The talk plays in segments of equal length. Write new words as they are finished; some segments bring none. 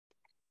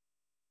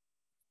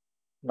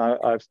Now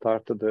I've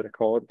started the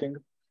recording,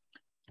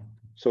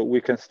 so we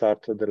can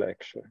start the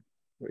lecture.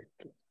 Wait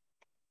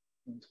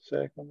 1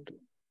 second.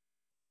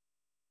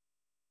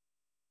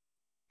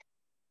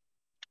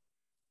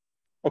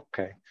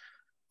 Okay.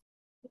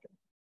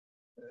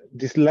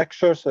 This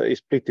lecture is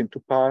split into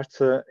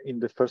parts. In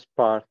the first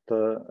part,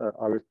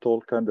 I will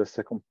talk, and the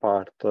second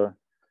part,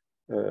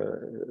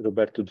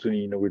 Roberto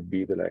Zunino will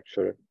be the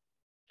lecturer.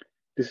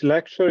 This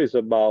lecture is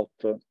about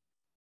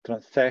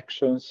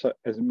transactions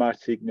as smart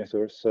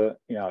signatures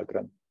in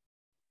Algorand.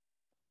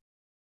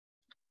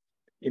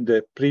 In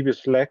the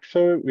previous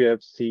lecture, we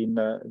have seen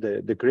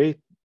the great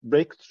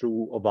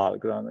breakthrough of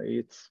Algorand.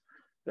 It's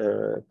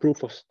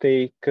proof of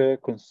stake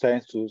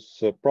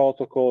consensus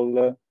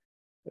protocol,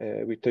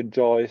 which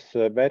enjoys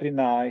very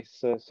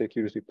nice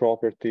security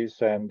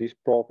properties, and these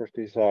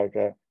properties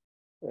are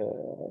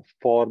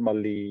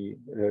formally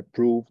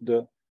proved.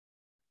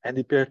 And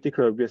in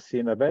particular, we have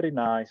seen a very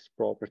nice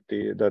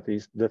property that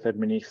is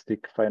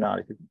deterministic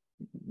finality.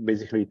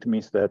 Basically, it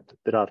means that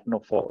there are no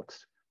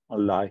forks,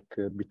 unlike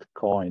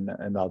Bitcoin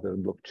and other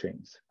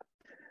blockchains.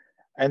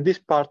 And this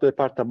part, the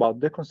part about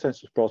the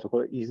consensus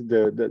protocol, is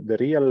the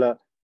real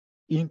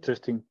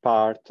interesting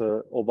part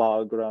of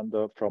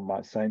Algorand from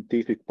a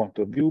scientific point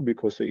of view,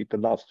 because it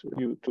allows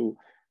you to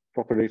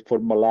properly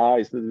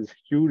formalize the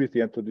security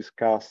and to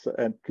discuss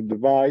and to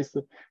devise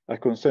a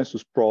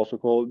consensus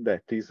protocol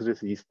that is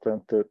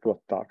resistant to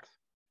attacks.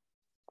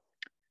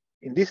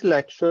 In this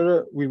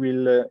lecture, we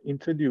will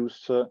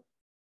introduce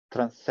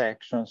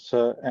transactions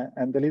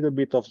and a little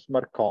bit of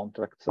smart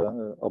contracts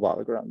of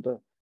Algorand.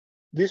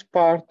 This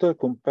part,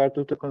 compared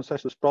to the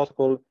consensus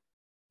protocol,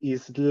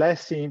 is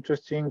less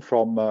interesting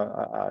from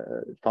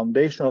a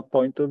foundational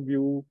point of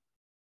view,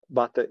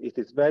 but it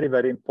is very,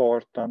 very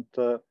important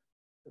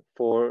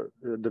for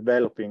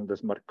developing the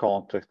smart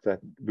contracts that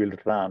will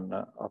run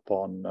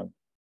upon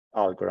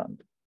Algorand.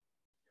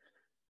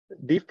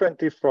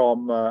 Differently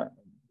from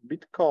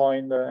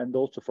Bitcoin and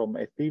also from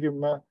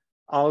Ethereum,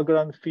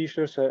 Algorand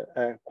features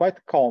a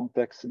quite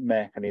complex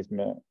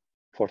mechanism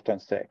for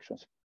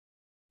transactions.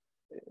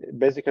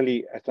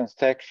 Basically, a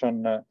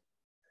transaction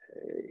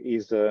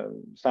is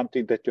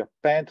something that you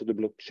append to the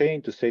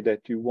blockchain to say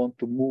that you want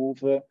to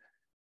move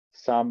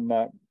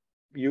some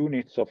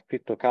units of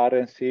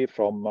cryptocurrency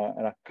from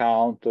an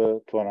account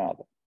to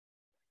another.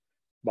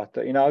 But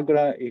in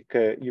Algorand,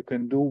 you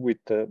can do with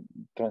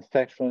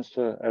transactions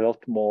a lot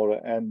more,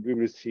 and we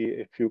will see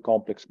a few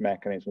complex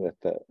mechanisms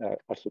that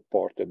are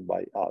supported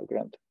by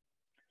Algorand.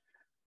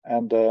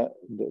 And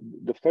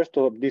the first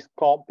of these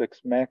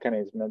complex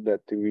mechanisms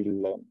that we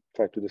will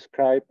try to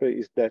describe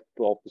is that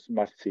of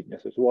smart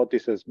signatures. What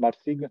is a smart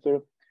signature?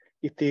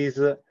 It is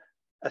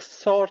a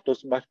sort of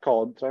smart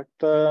contract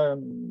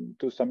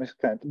to some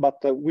extent, but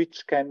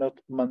which cannot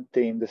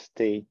maintain the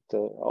state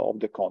of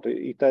the contract.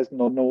 It has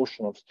no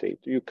notion of state.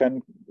 You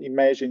can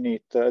imagine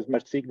it as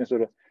smart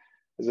signature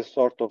as a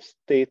sort of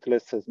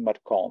stateless smart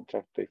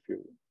contract, if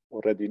you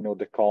already know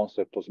the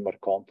concept of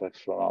smart contracts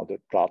from other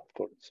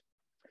platforms.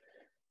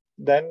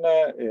 Then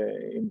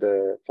in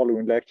the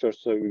following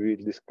lectures, we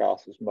will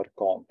discuss smart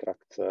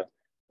contracts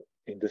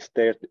in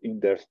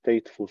their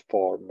stateful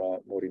form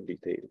more in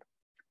detail.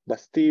 But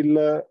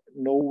still,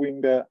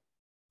 knowing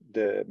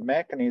the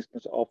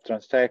mechanisms of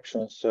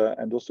transactions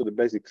and also the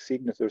basic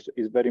signatures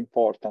is very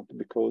important,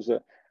 because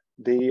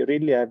they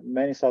really have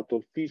many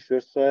subtle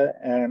features,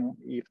 and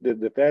if the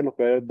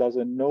developer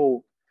doesn't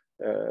know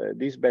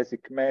this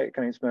basic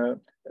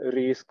mechanism,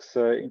 risks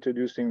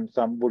introducing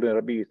some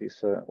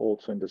vulnerabilities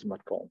also in the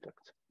smart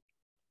contracts.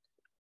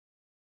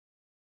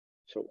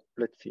 So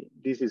let's see.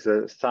 This is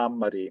a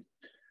summary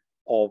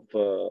of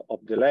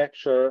the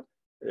lecture.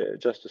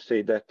 Just to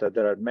say that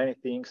there are many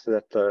things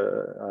that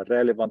are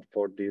relevant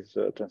for these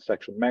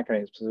transaction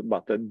mechanisms,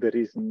 but there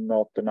is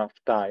not enough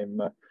time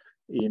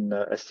in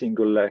a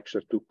single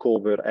lecture to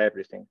cover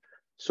everything.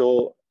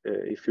 So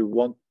if you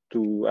want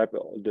to have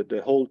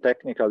the whole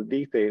technical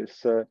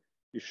details,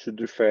 you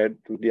should refer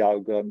to the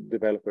Algorand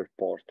developer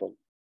portal.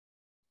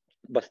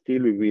 But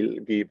still, we will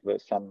give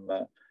some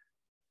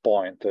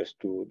pointers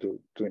to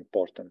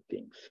important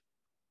things.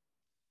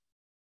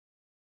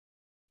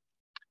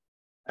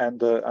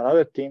 And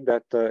another thing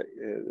that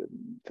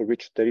for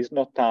which there is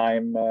no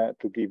time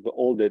to give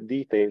all the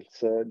details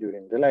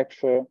during the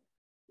lecture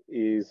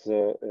is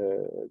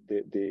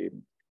the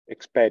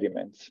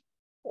experiments.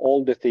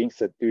 All the things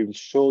that we will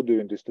show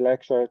during this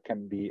lecture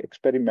can be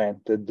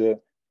experimented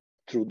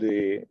through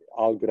the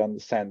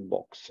Algorand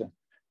Sandbox,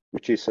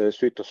 which is a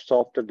suite of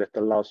software that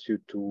allows you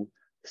to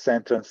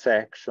send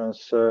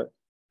transactions to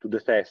the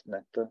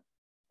testnet.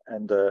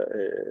 And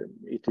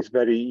it is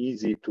very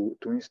easy to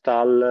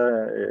install.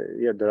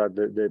 Here there are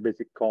the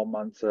basic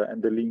commands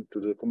and the link to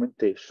the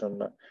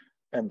documentation.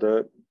 And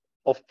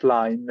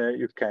offline,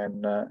 you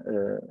can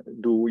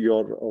do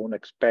your own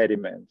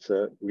experiments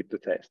with the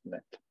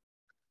testnet.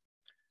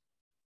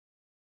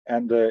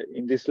 And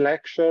in this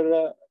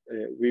lecture,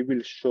 we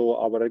will show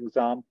our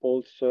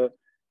examples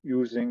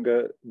using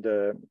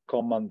the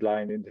command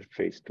line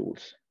interface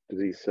tools.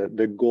 This is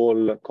the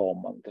goal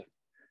command.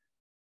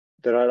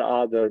 There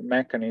are other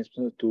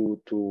mechanisms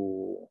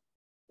to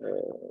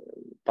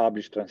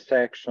publish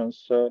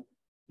transactions.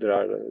 There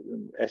are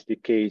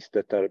SDKs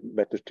that are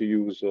better to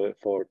use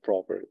for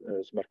proper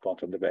smart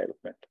contract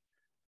development.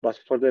 But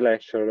for the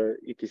lecture,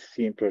 it is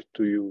simpler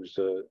to use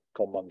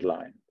command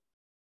line.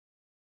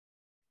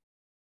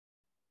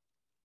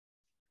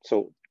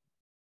 So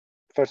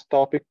first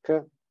topic,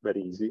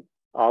 very easy,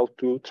 how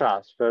to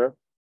transfer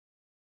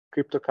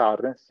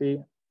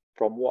cryptocurrency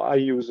from a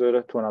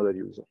user to another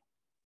user.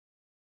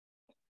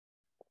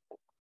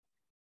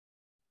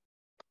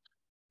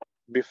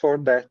 Before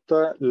that,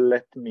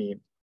 let me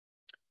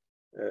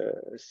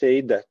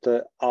say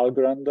that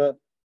Algorand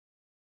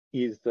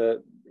is,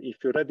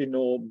 if you already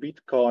know,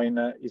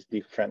 Bitcoin is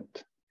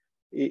different.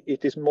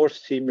 It is more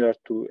similar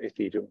to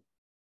Ethereum.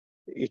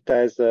 It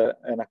has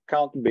an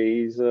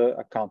account-based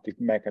accounting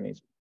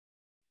mechanism.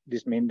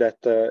 This means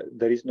that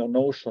there is no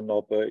notion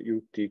of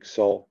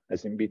UTXO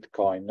as in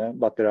Bitcoin,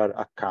 but there are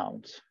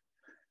accounts.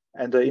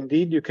 And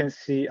indeed, you can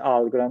see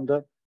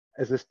Algorand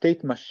as a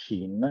state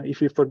machine.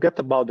 If you forget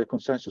about the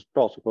consensus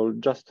protocol,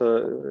 just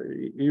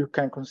you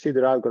can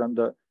consider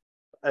Algorand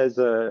as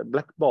a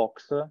black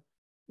box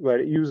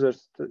where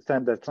users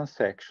send their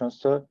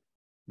transactions.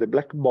 The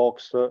black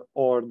box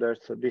orders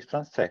this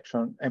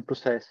transaction and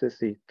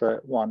processes it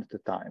one at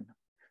a time.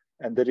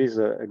 And there is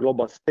a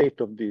global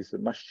state of this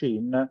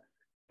machine,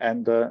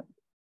 and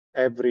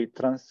every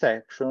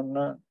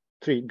transaction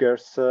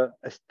triggers a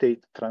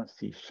state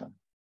transition.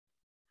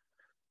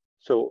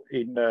 So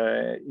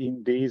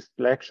in this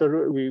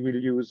lecture, we will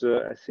use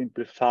a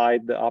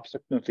simplified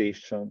abstract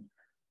notation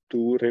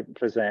to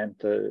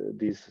represent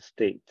these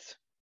states.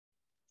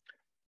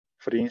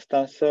 For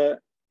instance,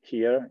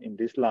 here in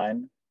this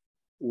line,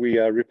 we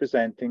are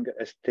representing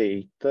a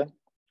state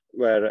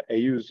where a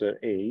user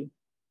A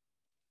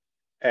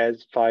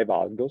has 5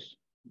 algos.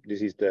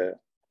 This is the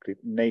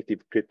native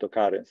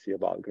cryptocurrency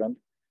of Algorand.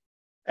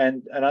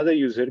 And another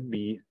user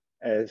B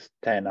has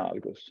 10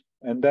 algos.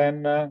 And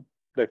then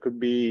there could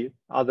be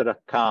other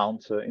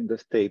accounts in the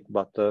state,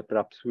 but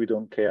perhaps we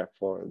don't care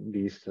for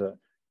this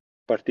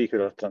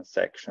particular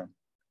transaction.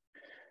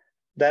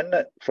 Then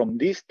from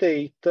this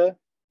state,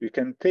 we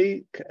can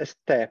take a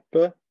step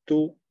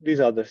to this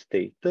other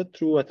state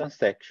through a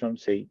transaction,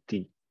 say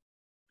T.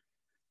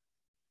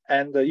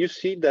 And you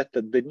see that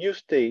the new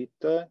state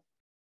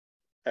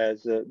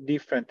has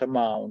different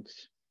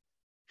amounts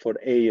for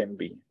A and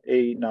B.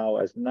 A now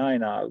has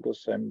 9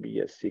 algos and B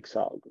has 6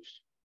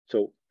 algos.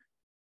 So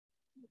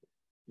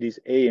these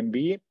A and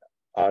B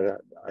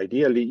are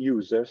ideally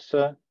users,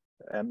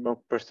 and more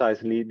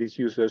precisely, these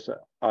users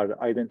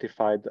are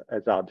identified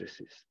as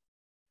addresses.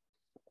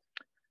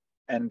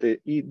 And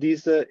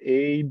this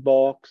A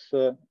box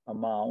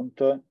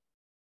amount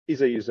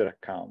is a user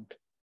account.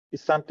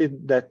 It's something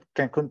that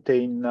can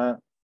contain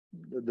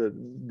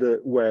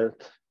the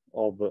wealth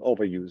of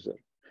a user.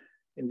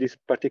 In this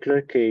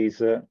particular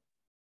case,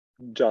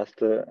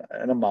 just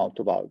an amount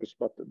of algos,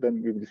 but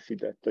then we will see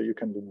that you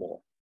can do more.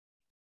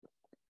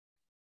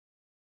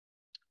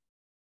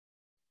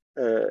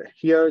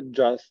 Here,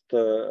 just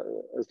a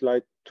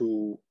slide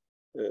to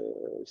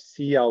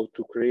see how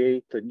to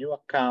create new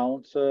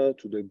accounts to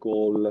the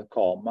goal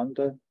command.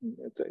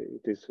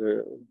 It is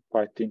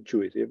quite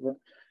intuitive.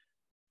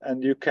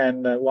 And you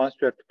can, once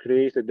you have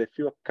created a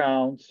few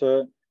accounts,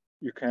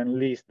 you can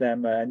list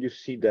them, and you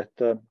see that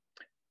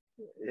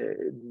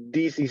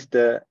this is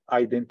the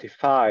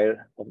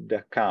identifier of the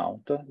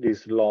account,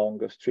 this long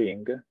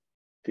string.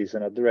 It is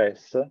an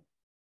address.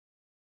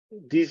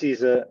 This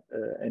is a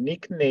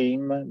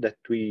nickname that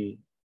we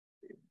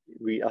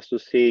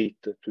associate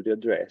to the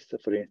address.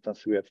 For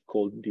instance, we have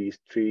called these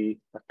 3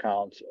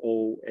 accounts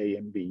O, A,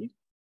 and B.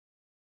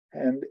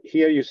 And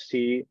here you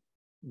see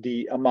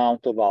the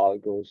amount of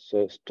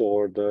algos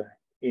stored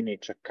in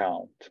each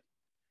account.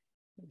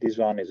 This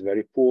one is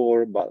very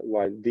poor, but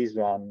while this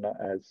one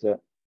has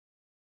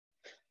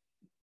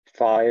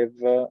 5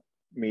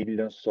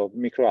 millions of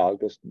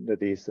microalgos,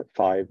 that is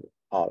 5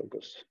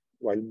 algos,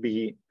 while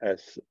B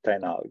has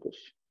 10 algos.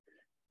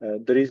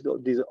 There is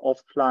this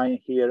offline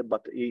here,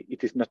 but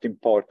it is not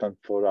important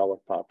for our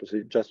purpose.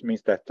 It just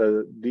means that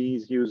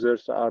these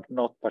users are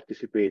not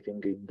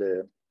participating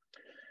in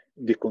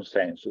the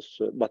consensus,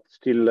 but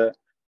still,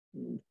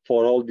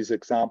 for all these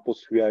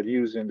examples, we are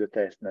using the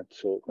testnet,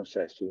 so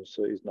consensus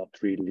is not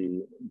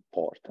really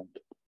important.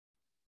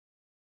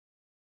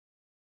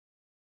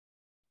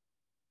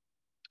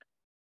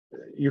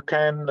 You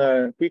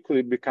can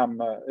quickly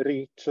become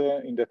rich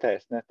in the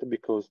testnet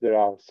because there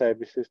are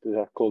services that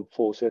are called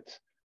faucets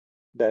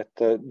that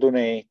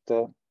donate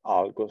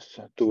algos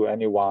to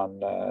anyone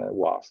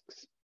who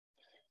asks.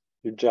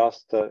 You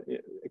just,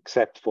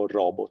 except for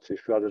robots,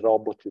 if you are a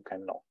robot, you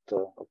cannot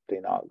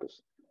obtain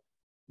algos.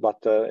 But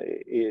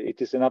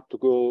it is enough to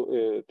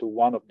go to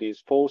one of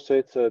these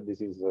faucets. This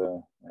is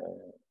a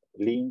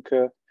link.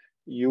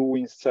 You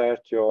insert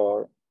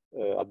your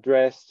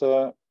address,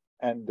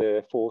 and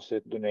the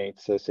faucet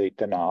donates, say,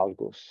 10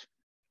 algos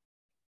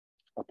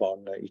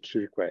upon each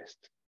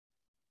request.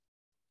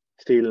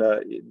 Still,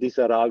 these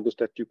are algos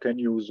that you can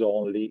use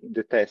only in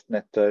the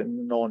testnet,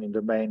 not in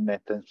the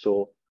mainnet, and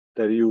so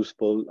they're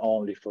useful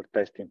only for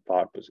testing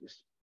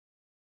purposes.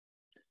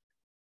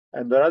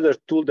 And another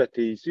tool that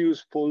is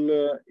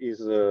useful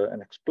is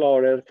an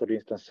explorer. For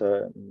instance,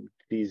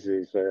 this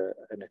is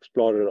an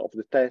explorer of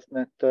the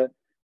testnet.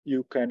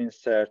 You can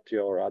insert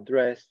your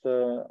address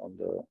on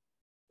the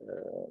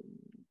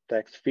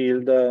text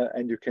field,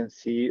 and you can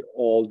see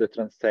all the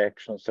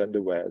transactions and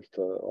the wealth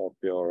of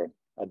your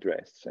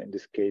address. In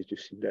this case, you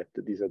see that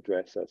this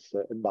address has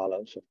a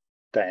balance of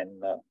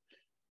 10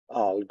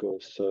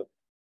 algos,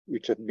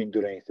 which have been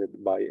donated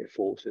by a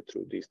faucet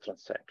through this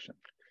transaction.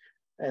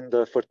 And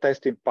for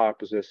testing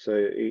purposes,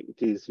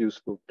 it is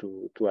useful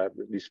to have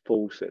these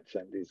faucets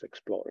and this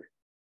explorer.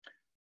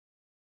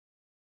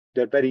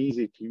 They're very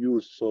easy to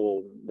use,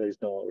 so there is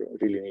no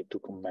really need to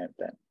comment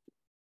them.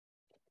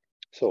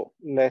 So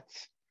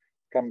let's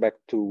come back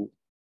to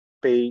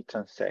pay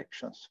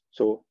transactions.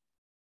 So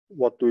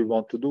what do we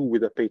want to do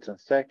with a pay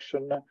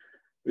transaction?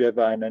 We have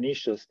an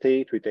initial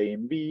state with A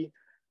and B,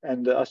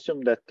 and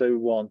assume that we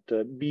want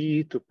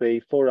B to pay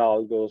 4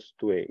 algos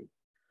to A.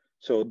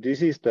 So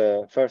this is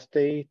the first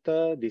state,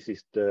 this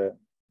is the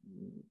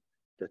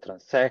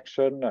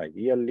transaction,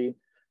 ideally,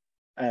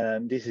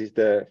 and this is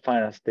the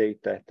final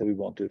state that we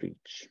want to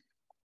reach.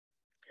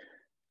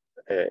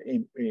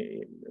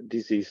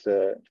 This is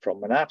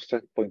from an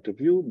abstract point of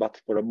view,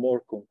 but for a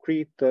more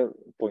concrete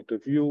point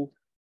of view,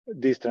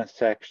 this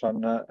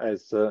transaction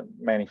has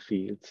many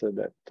fields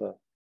that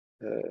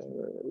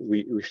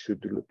we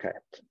should look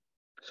at.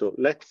 So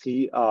let's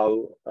see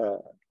how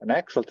an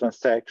actual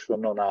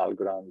transaction on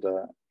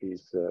Algorand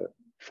is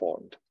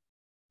formed.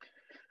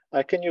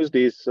 I can use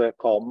this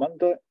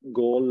command,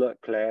 goal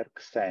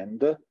clerk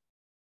send,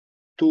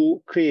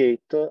 to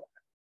create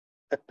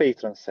a pay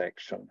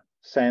transaction.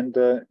 Send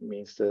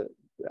means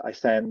I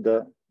send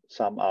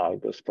some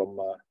algos from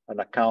an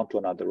account to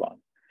another one.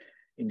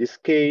 In this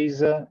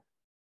case,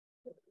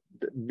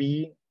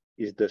 B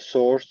is the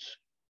source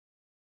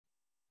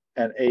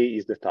and A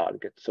is the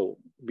target. So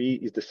B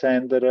is the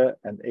sender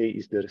and A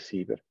is the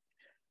receiver.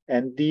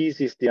 And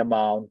this is the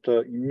amount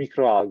in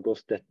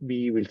microalgos that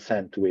B will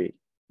send to A.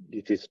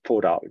 It is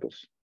 4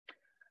 algos.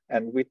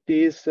 And with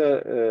this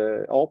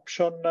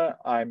option,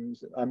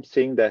 I'm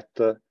saying that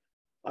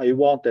I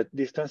want that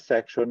this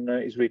transaction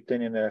is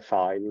written in a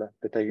file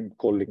that I'm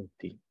calling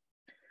T.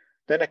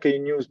 Then I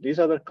can use this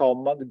other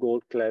command,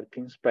 goal clerk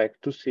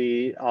inspect, to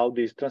see how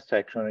this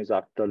transaction is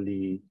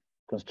actually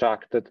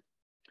constructed.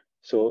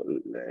 So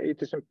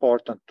it is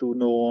important to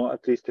know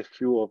at least a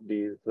few of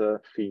these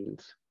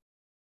fields.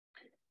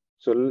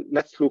 So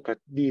let's look at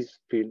this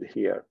field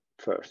here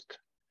first.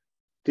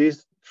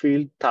 This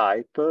field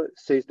type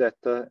says that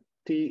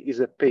T is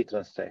a pay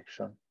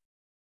transaction.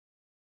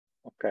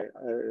 Okay,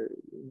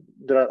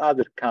 there are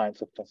other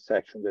kinds of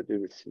transactions that we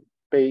will see.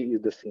 Pay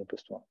is the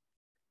simplest one.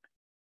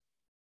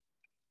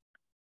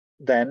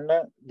 Then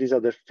this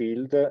other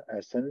field,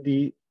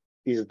 SND,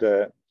 is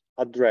the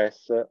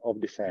address of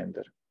the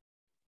sender.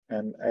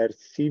 And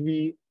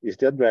RCV is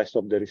the address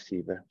of the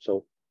receiver,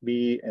 so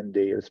B and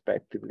A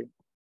respectively.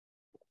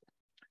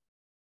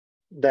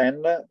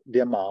 Then the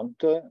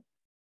amount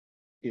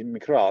in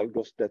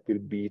microalgos that will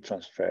be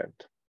transferred.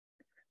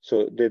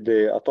 So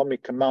the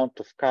atomic amount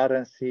of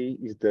currency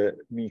is the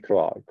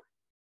microalgo.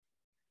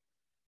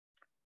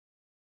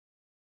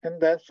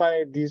 And then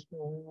finally, this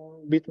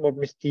bit more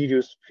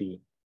mysterious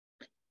fee.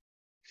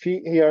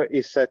 Fee here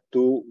is set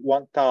to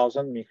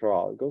 1,000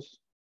 microalgos.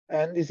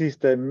 And this is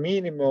the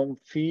minimum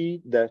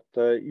fee that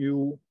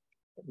you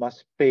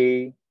must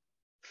pay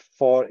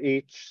for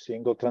each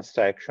single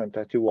transaction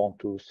that you want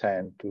to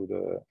send to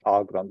the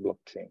Algorand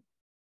blockchain.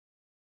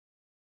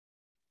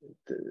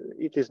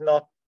 It is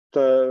not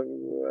a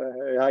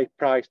high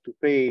price to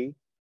pay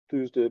to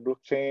use the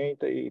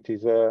blockchain. It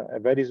is a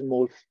very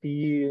small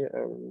fee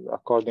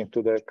according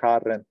to the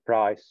current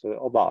price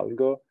of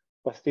Algo,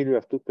 but still you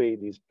have to pay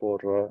this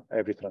for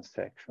every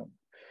transaction.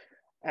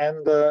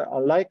 And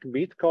unlike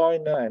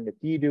Bitcoin and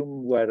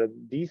Ethereum, where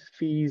these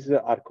fees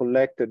are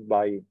collected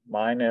by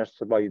miners,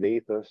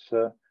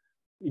 validators,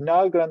 in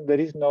Algorand, there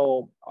is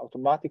no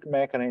automatic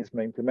mechanism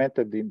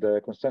implemented in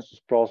the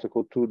consensus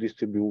protocol to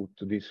distribute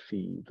this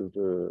fee to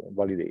the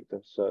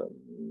validators.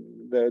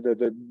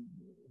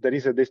 There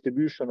is a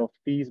distribution of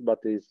fees, but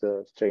it's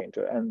strange,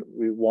 and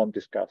we won't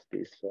discuss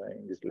this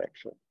in this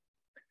lecture.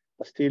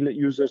 But still,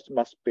 users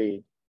must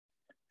pay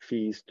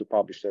fees to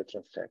publish their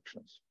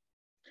transactions.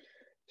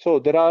 So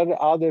there are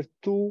other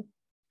 2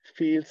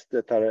 fields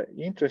that are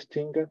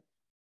interesting,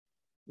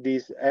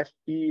 these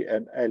FP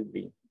and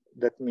LB.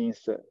 That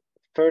means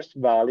first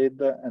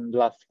valid and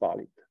last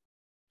valid.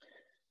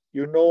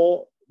 You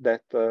know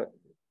that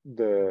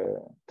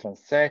the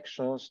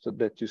transactions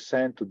that you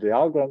send to the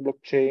Algorand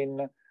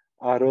blockchain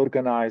are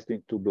organized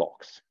into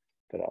blocks.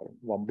 There are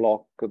one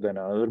block, then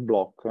another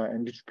block,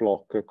 and each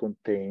block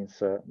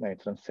contains many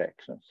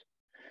transactions.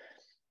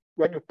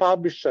 When you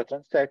publish a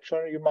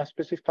transaction, you must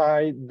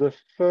specify the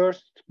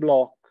first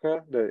block,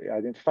 the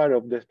identifier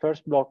of the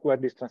first block where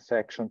this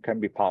transaction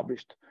can be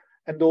published.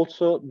 and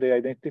also the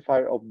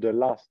identifier of the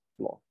last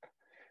block.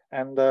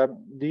 And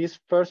this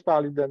first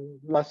valid and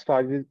last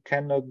valid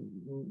cannot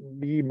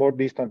be more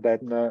distant than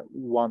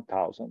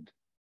 1000.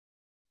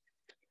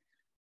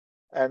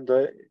 And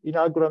in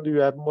Algorand, you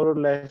have more or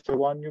less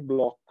one new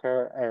block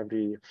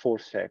every 4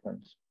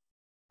 seconds.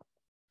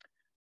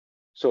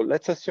 So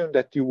let's assume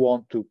that you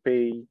want to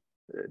pay,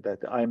 that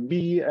I'm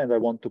B and I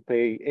want to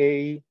pay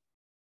A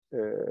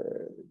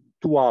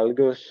to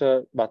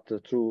Algos, but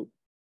through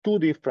 2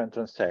 different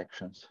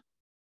transactions.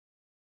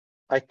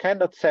 I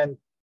cannot send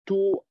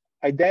 2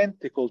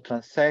 identical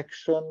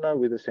transactions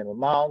with the same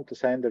amount,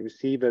 sender,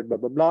 receiver, blah,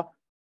 blah, blah,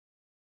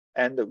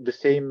 and the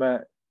same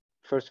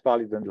first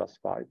valid and last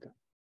valid,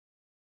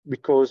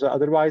 because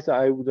otherwise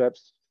I would have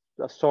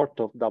a sort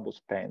of double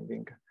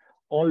spending.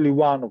 Only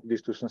one of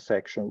these 2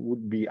 transactions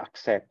would be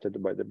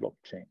accepted by the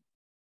blockchain.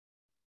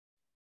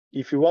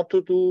 If you want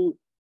to do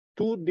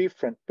 2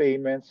 different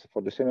payments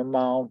for the same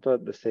amount,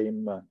 the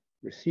same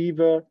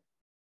receiver,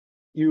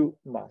 you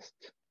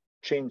must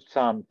change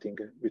something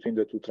between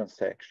the 2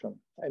 transactions.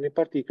 And in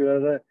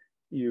particular,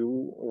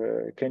 you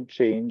can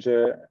change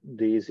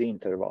this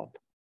interval.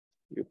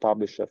 You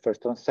publish a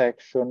first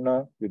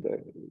transaction with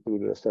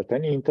a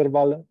certain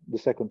interval, the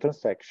second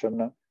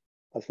transaction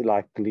has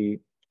likely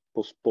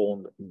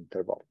postponed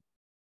interval.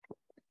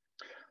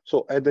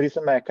 So there is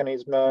a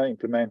mechanism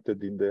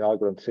implemented in the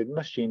Algorand state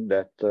machine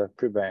that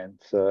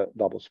prevents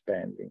double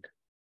spending.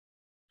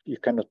 You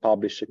cannot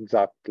publish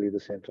exactly the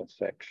same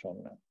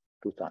transaction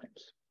 2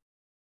 times.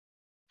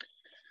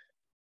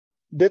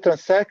 The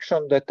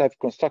transaction that I've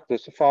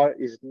constructed so far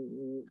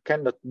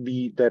cannot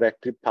be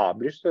directly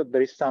published.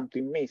 There is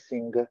something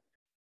missing.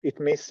 It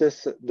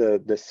misses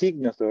the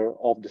signature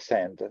of the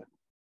sender.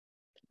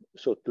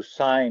 So to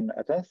sign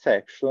a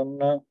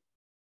transaction,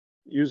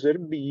 user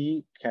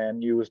B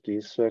can use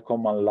this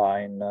command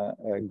line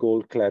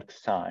gold clerk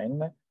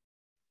sign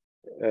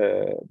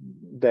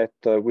that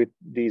with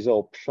this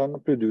option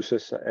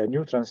produces a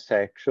new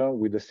transaction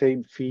with the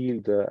same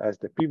field as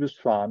the previous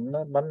one,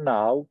 but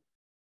now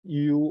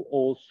you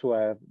also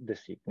have the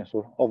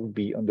signature of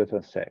B on the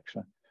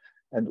transaction.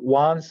 And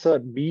once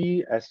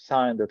B has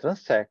signed the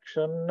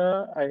transaction,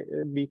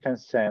 B can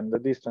send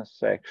this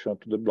transaction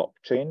to the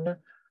blockchain,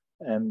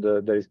 and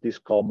there is this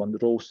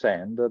command row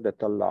send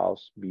that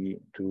allows B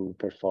to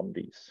perform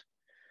this.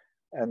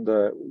 And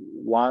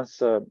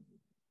once, of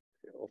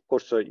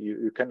course,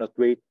 you cannot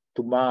wait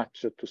too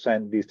much to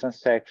send this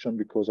transaction,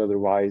 because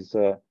otherwise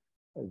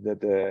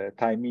the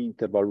time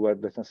interval where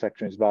the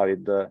transaction is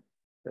valid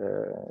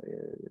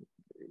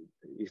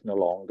is no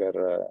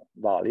longer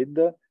valid.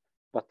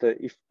 But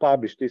if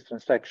publish this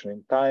transaction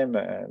in time,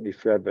 and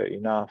if you have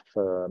enough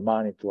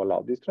money to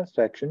allow this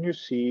transaction, you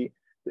see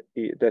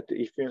that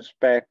if you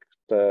inspect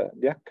the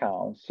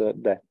accounts,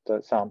 that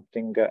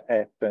something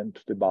happened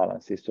to the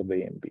balances of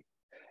A and B.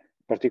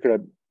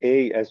 Particularly,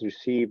 A has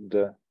received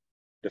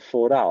the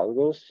 4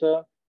 algos,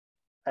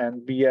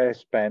 and B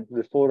has spent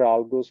the 4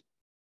 algos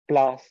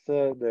plus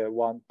the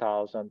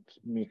 1000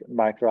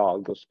 micro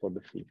algos for the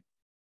fee.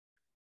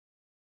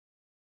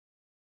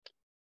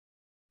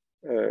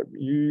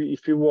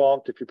 If you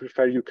want, if you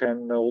prefer, you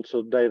can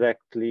also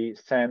directly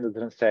send the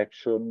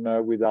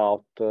transaction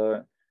without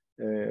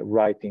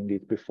writing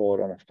it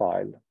before on a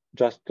file.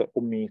 Just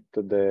omit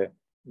the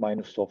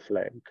 -o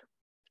flag.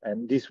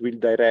 And this will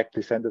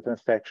directly send the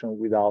transaction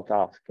without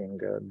asking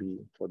B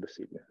for the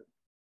signature.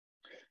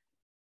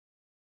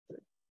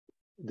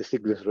 The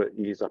signature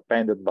is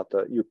appended, but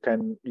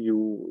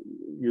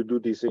you do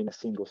this in a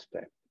single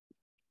step.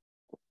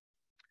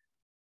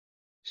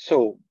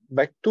 So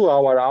back to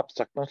our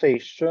abstract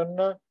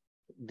notation,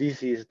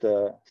 this is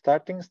the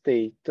starting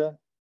state,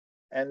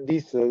 and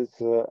this is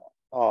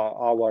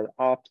our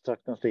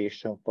abstract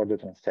notation for the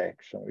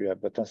transaction. We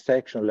have a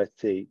transaction, let's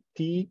say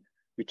T,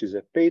 which is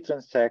a pay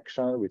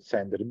transaction with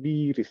sender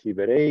B,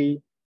 receiver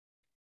A,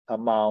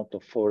 amount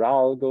of 4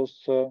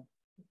 algos.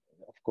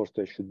 Of course,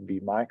 there should be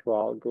micro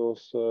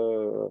algos,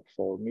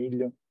 4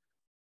 million.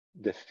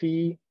 The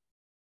fee,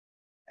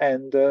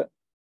 and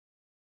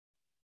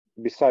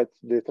besides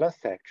the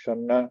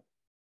transaction,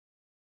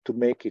 to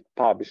make it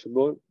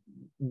publishable,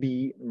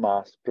 B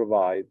must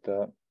provide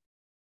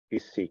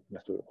his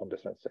signature on the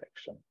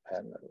transaction.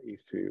 And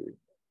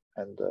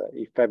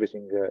if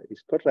everything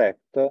is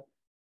correct,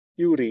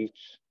 you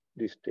reach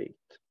this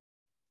state.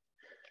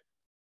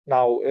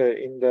 Now,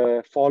 in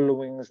the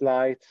following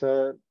slides,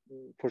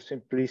 for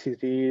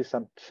simplicity,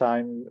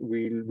 sometimes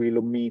we'll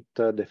omit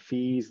the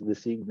fees, the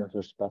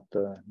signatures, but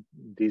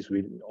this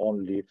will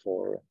only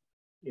for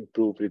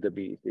improve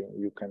readability.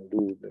 You can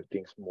do the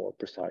things more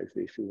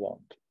precisely if you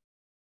want.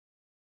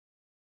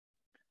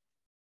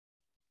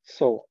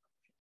 So,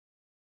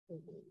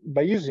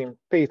 by using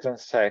pay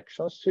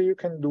transactions, you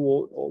can do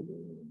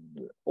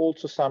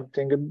also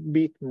something a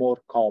bit more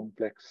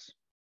complex.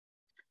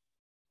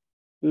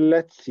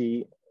 Let's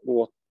see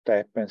what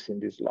happens in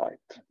this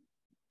slide.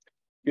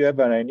 You have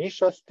an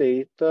initial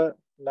state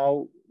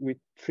now with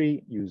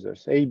 3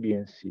 users, A, B,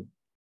 and C.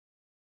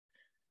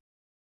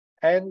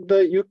 And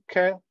you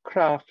can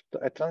craft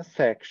a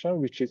transaction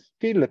which is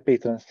still a pay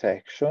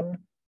transaction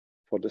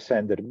for the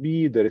sender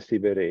B, the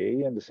receiver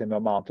A, and the same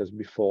amount as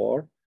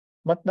before.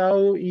 But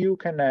now you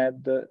can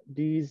add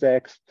this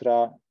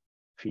extra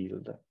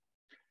field.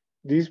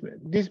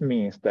 This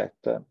means that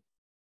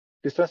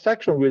this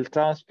transaction will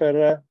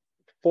transfer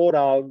 4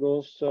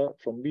 algos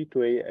from B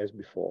to A as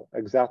before,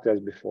 exactly as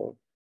before.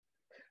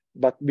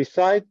 But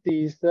besides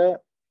this,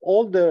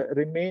 all the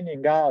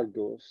remaining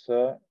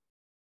algos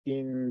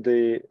in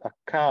the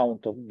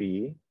account of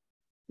B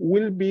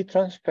will be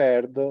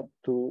transferred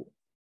to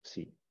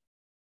C.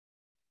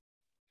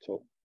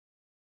 So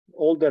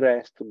all the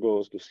rest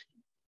goes to C.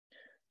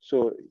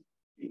 So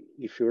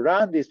if you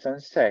run this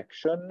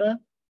transaction,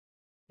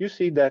 you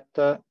see that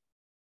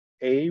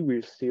A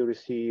will still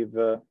receive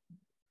the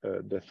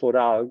 4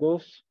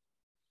 algos,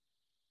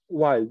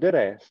 while the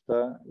rest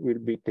will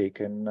be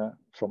taken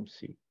from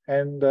C.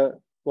 And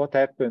what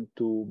happened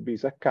to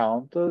B's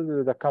account?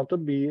 The account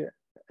of B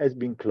has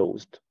been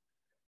closed.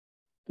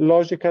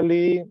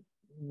 Logically,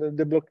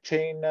 the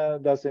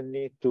blockchain doesn't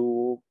need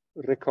to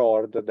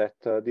record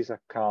that this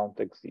account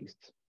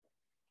exists.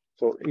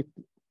 So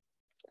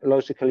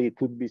logically, it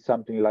would be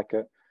something like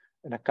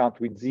an account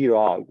with 0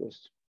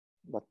 algos.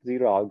 But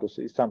 0 algos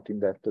is something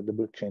that the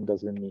blockchain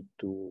doesn't need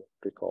to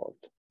record.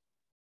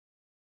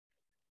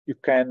 You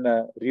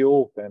can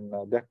reopen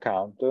the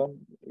account.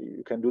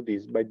 You can do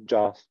this by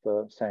just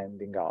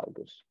sending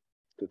algos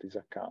to this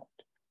account.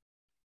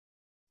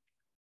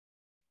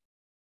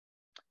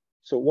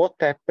 So what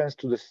happens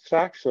to the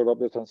structure of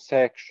the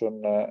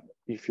transaction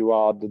if you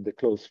add the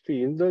close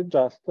field?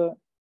 Just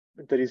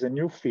there is a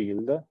new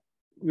field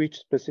which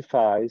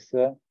specifies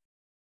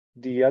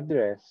the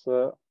address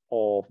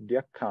of the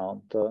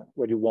account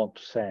where you want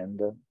to send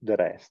the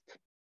rest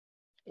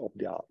of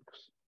the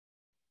algos.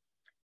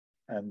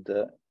 And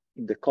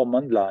in the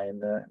command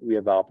line, we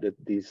have added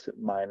this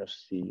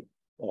 -C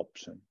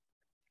option.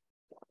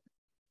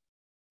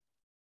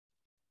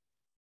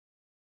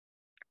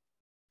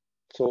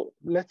 So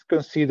let's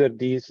consider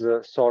this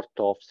sort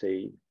of,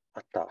 say,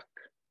 attack.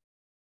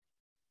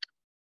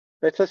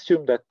 Let's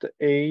assume that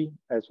A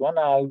has 1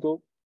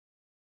 algo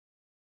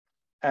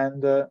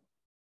and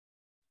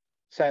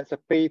sends a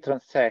pay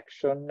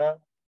transaction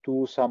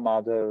to some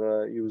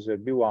other user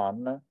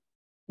B1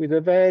 with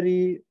a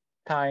very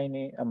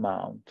tiny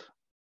amount.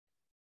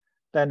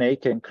 Then A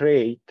can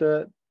create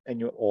a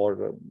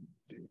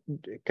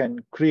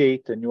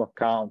new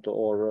account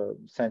or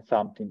send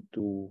something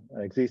to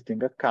an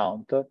existing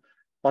account.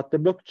 But the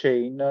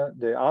blockchain,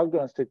 the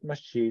Algorand state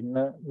machine,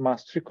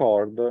 must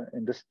record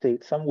in the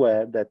state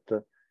somewhere that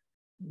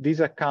this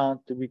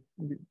account with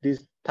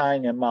this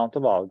tiny amount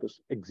of algos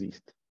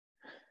exists.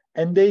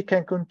 And they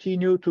can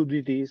continue to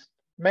do this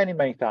many,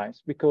 many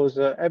times, because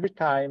every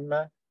time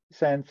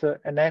sends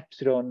an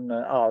epsilon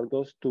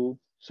algos to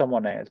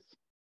someone else.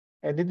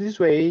 And in this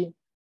way,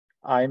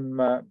 I'm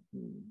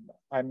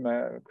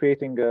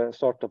creating a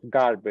sort of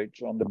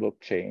garbage on the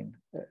blockchain.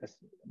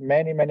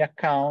 Many, many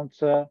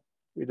accounts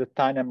with a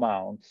tiny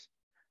amounts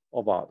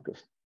of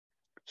algos.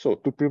 So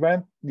to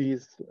prevent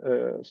these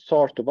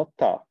sort of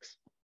attacks,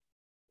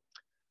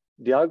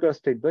 the Algorand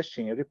state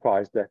machine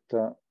requires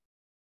that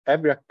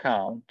every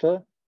account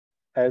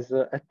has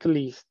at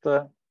least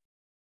a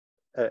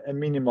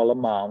minimal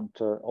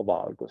amount of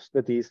algos,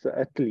 that is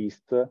at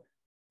least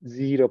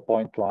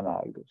 0.1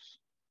 algos.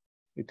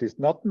 It is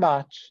not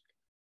much,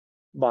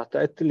 but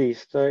at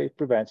least it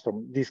prevents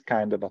from this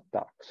kind of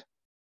attacks.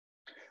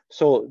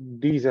 So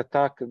this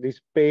attack,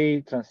 this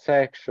pay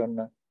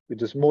transaction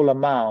with a small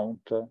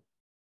amount,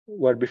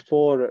 where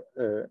before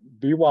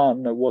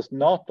B1 was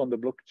not on the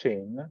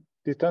blockchain,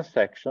 this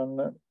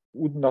transaction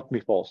would not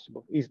be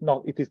possible.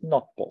 It is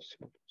not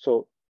possible.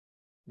 So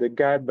the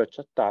garbage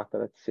attack,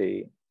 let's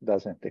say,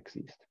 doesn't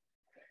exist.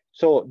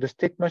 So the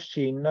state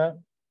machine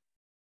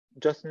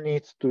just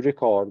needs to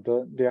record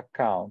the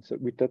accounts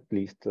with at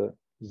least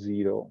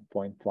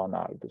 0.1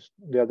 algos.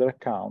 The other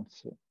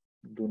accounts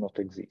do not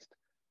exist.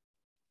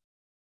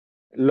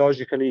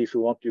 Logically, if you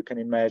want, you can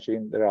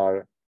imagine there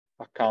are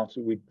accounts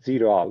with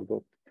 0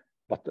 algo,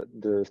 but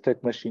the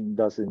state machine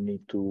doesn't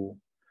need to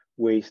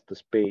waste the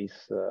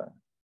space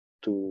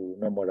to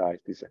memorize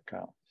these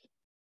accounts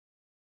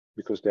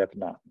because they have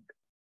nothing.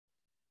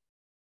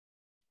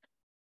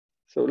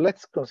 So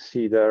let's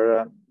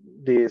consider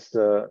this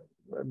a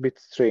bit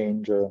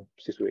strange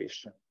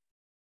situation.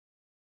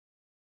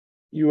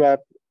 You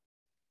have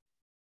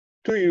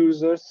 2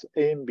 users,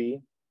 A and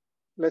B.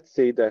 Let's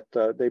say that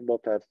they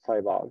both have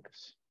 5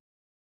 algos.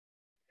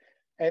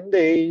 And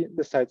they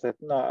decide that,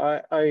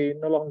 no, I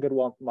no longer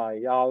want my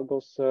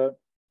algos.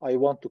 I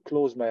want to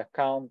close my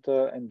account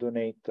and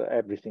donate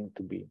everything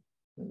to B.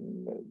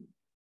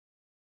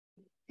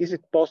 Is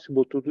it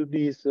possible to do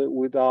this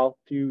without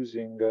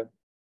using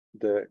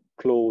the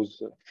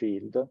close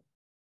field?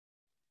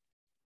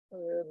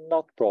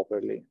 Not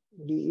properly.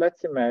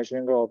 Let's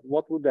imagine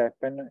what would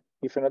happen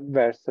if an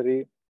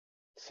adversary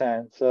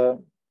sends a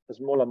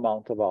small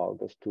amount of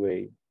algos to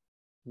A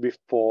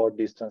before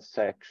this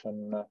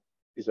transaction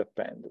is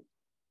appended.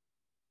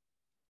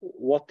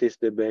 what is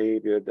the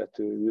behavior that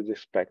you would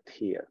expect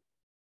here?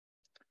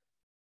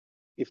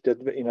 If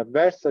an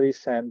adversary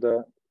send,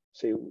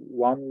 say,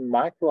 one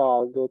micro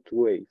algo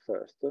to A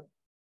first,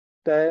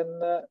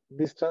 then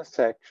this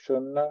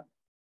transaction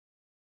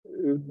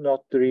would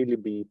not really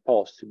be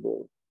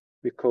possible,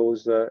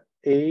 because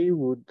A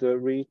would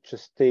reach a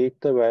state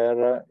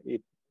where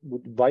it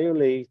would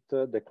violate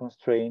the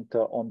constraint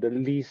on the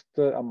least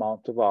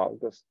amount of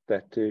algos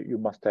that you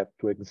must have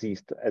to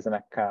exist as an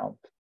account.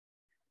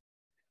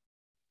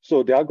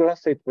 So the Algorand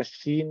state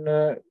machine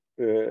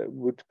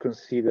would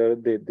consider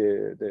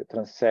the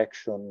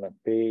transaction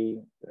pay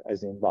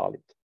as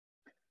invalid.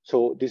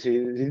 So this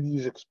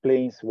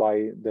explains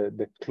why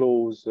the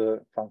close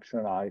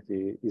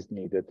functionality is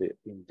needed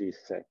in this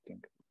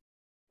setting.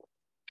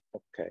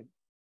 Okay.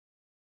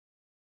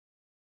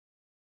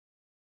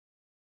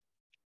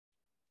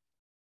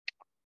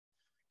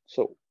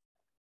 So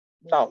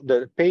now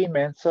the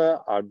payments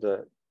are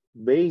the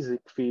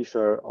basic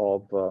feature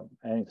of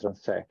any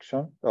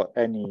transaction or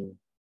any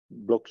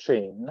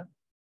blockchain,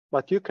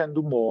 but you can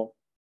do more.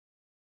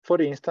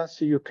 For instance,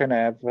 you can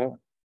have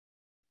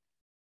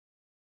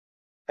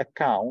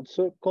accounts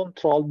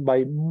controlled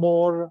by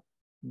more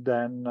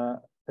than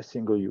a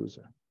single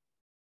user.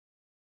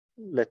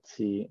 Let's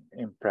see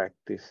in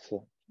practice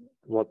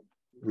what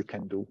we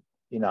can do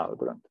in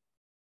Algorand.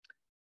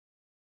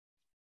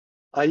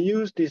 I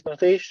use this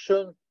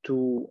notation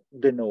to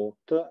denote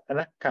an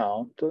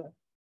account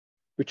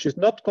which is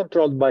not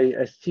controlled by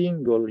a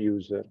single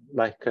user,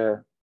 like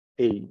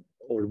A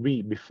or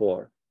B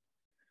before.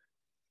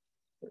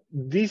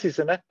 This is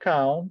an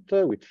account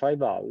with 5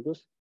 algos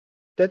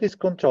that is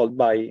controlled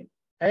by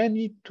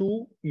any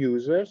 2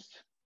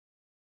 users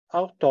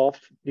out of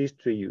these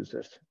 3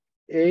 users,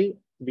 A,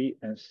 B,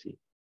 and C.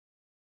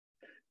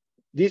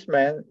 This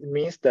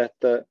means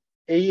that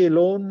A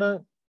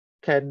alone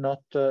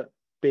cannot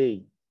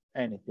pay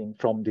anything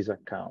from this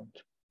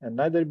account, and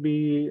neither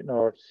B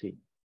nor C.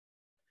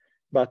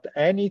 But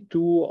any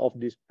 2 of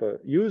these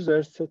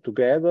users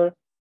together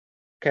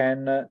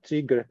can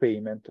trigger a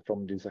payment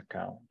from this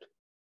account.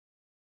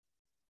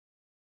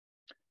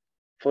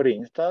 For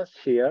instance,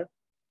 here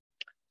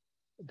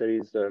there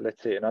is,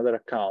 let's say, another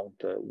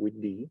account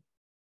with D,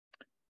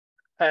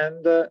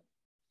 and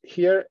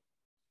here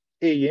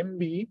A and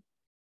B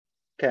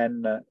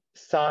can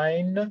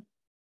sign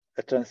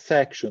a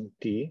transaction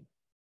T,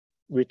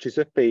 which is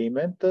a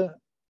payment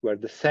where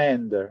the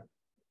sender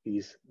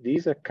is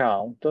this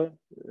account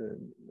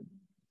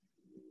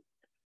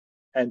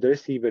and the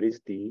receiver is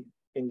D,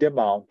 and the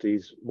amount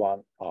is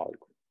 1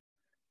 algo.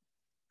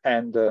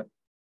 And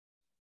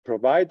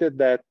provided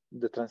that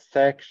the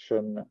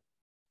transaction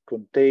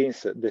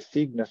contains the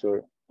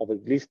signature of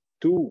at least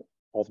 2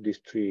 of these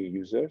 3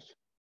 users,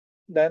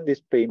 then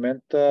this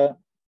payment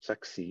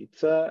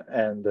succeeds,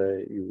 and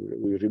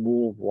we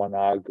remove 1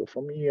 algo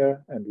from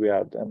here, and we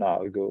add an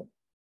algo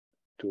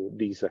to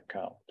this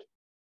account.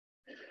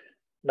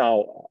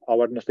 Now,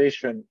 our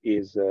notation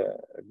is a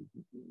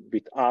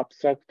bit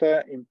abstract.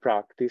 In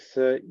practice,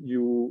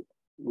 you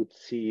would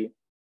see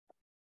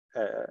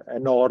a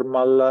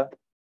normal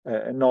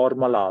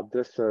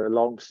address, a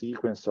long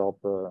sequence of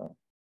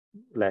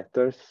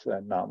letters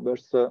and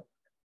numbers,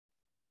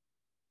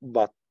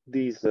 but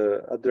this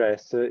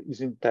address is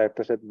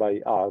interpreted by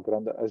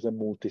Algorand as a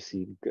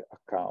multi-sig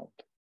account.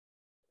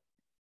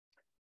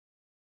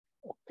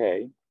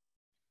 Okay,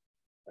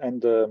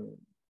 and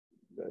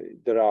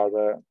there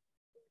are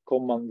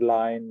command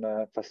line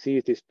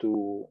facilities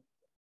to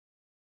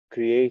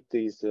create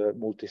this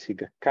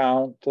multi-sig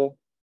account.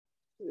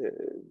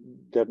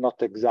 They're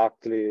not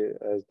exactly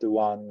as the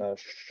one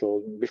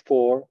shown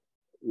before.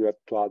 We have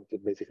to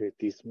add basically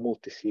this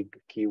multi-sig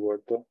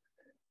keyword.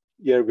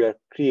 Here we are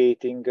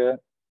creating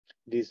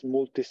this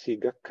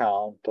multi-sig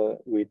account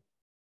with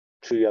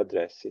 3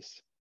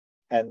 addresses.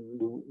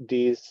 And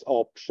this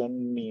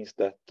option means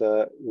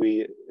that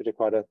we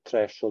require a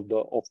threshold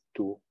of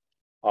 2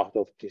 out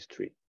of these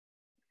 3.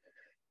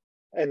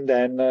 And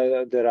then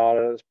there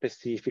are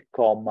specific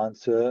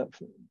commands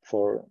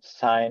for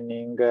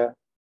signing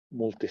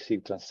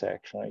multi-sig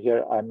transaction.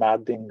 Here I'm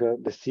adding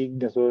the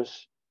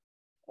signatures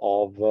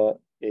of AA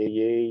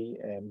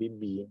and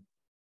BB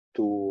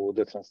to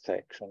the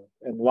transaction.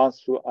 And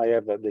once I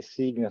have the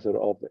signature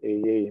of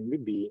AA and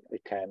BB, I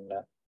can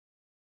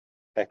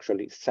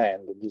actually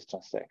send this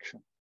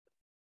transaction.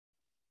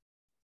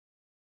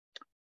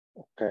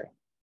 Okay.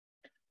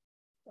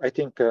 I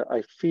think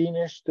I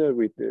finished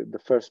with the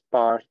first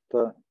part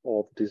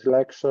of this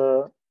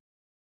lecture.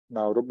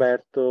 Now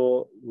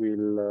Roberto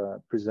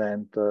will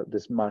present the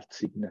smart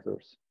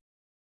signatures.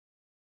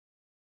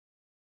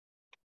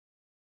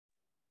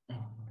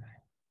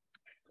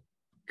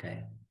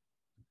 Okay,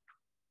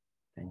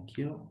 thank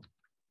you.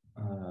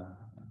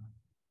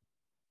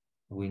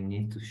 We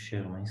need to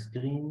share my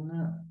screen.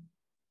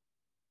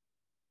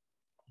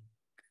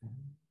 Okay.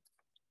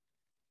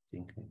 I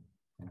think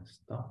I can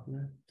stop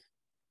that.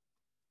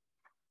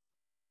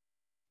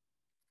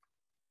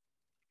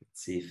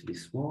 Let's see if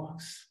this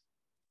works.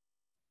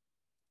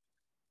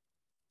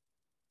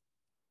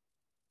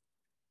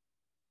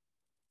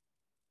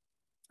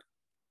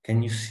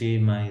 Can you see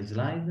my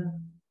slide?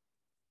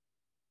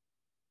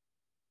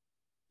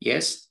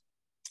 Yes.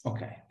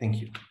 Okay,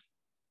 thank you.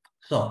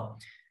 So,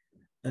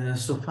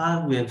 so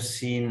far we have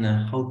seen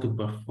how to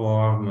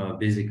perform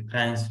basic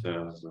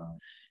transfers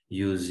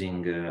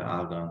using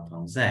Algorand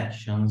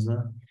transactions.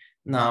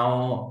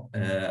 Now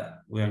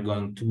we are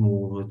going to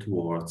move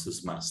towards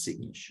smart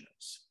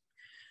signatures.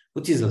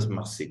 What is a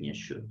smart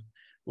signature?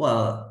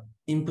 Well,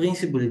 in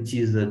principle, it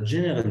is a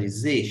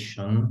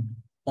generalization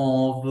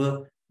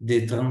of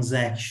the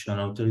transaction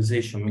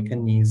authorization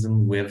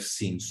mechanism we have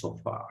seen so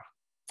far.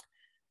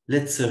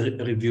 Let's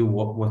review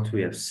what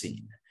we have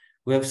seen.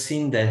 We have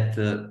seen that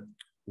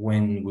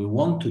when we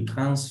want to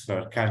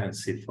transfer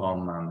currency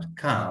from an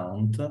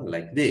account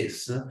like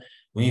this,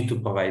 we need to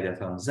provide a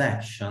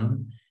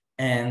transaction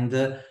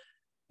and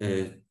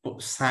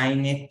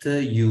sign it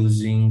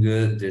using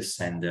the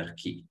sender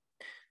key.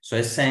 So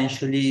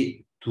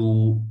essentially,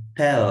 to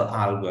tell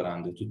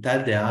Algorand, to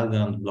tell the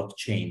Algorand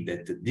blockchain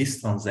that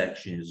this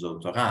transaction is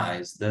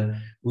authorized,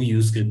 we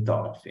use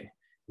cryptography.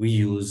 We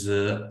use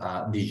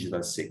a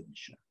digital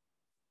signature.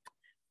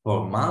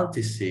 For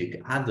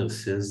multi-sig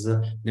addresses,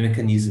 the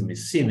mechanism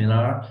is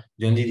similar.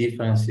 The only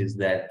difference is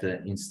that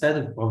instead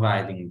of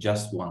providing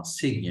just one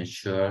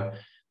signature,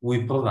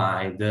 we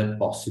provide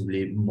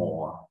possibly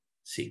more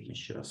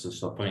signatures.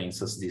 So for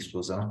instance, this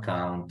was an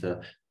account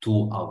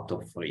 2 out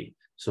of 3.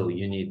 So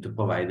you need to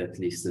provide at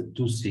least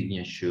 2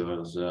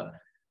 signatures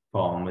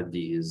from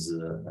these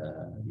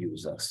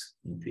users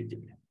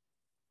intuitively.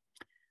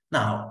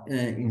 Now,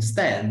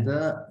 instead,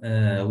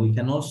 we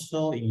can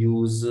also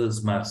use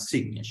smart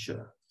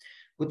signature.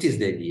 What is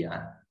the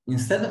idea?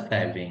 Instead of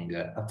having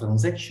a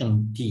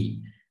transaction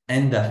T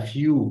and a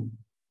few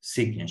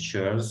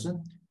signatures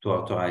to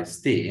authorize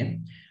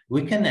T,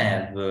 we can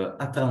have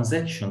a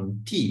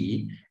transaction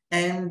T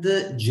and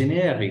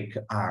generic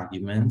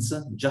arguments,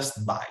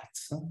 just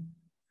bytes.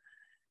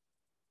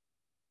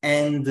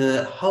 And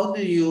how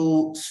do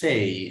you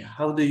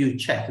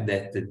check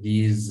that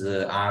these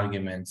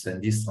arguments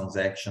and these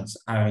transactions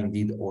are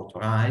indeed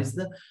authorized?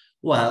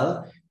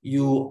 Well,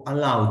 you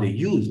allow the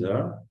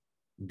user,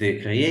 the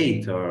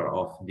creator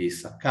of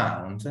this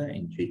account,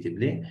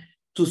 intuitively,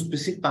 to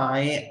specify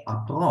a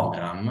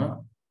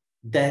program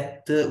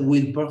that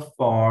will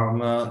perform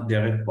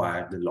the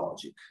required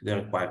logic, the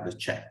required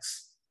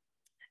checks.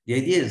 The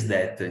idea is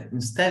that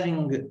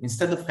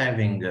instead of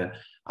having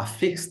a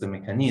fixed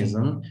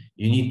mechanism,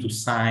 you need to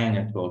sign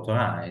and to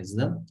authorize.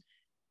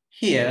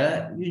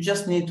 Here, you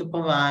just need to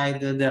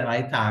provide the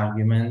right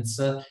arguments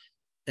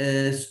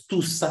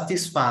to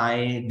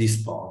satisfy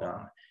this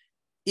program.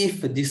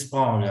 If this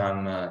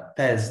program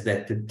tells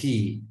that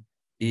T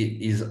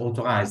is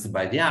authorized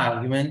by the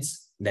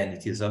arguments, then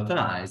it is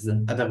authorized,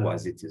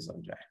 otherwise it is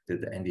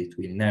rejected, and it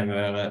will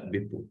never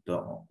be put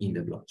in the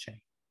blockchain.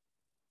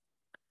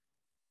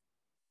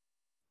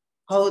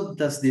 How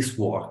does this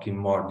work in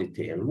more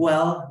detail?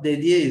 Well, the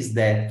idea is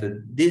that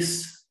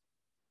this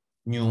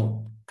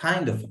new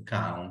kind of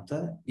account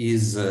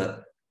is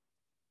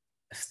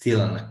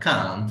still an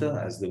account,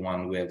 as the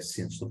one we have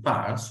seen so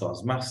far. So a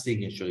smart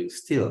signature is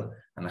still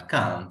an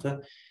account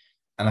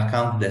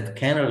that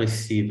can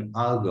receive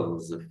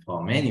algos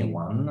from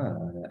anyone.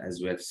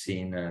 As we have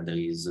seen, there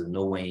is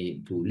no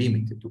way to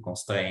limit, to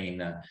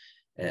constrain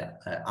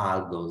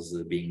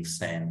algos being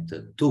sent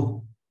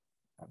to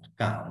an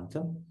account.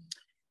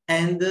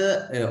 And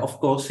of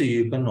course,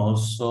 you can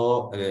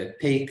also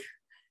take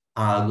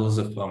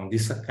algos from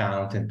this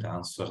account and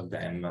transfer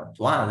them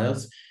to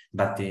others.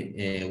 But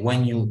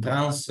when you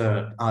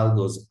transfer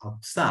algos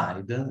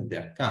outside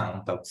the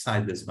account,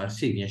 outside the smart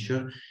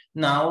signature,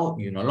 now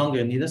you no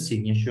longer need a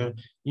signature.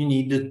 You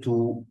need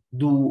to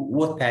do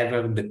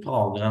whatever the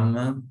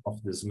program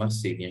of the smart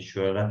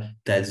signature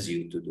tells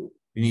you to do.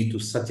 You need to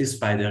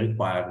satisfy the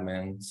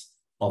requirements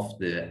of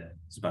the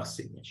smart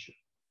signature.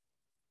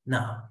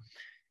 Now,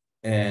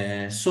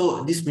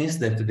 so this means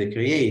that the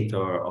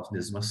creator of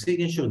the smart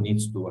signature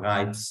needs to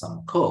write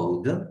some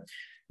code.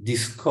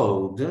 This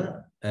code,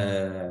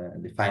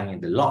 defining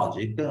the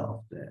logic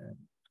of the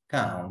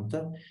account,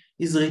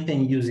 is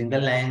written using a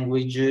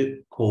language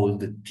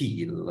called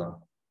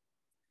TIL.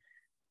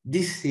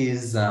 This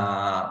is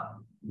a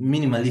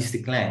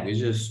minimalistic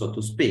language, so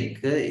to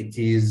speak. It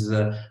is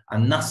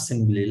an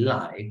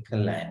assembly-like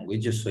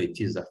language, so it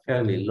is a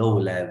fairly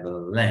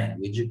low-level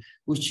language,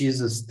 which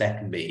is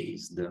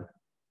stack-based.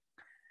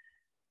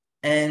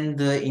 And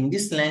in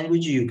this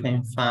language, you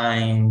can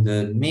find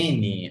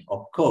many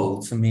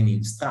opcodes, many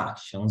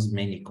instructions,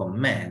 many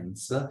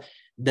commands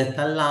that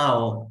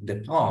allow the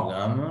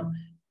program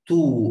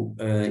to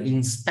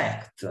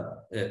inspect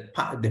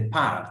the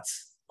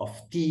parts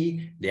of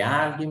T, the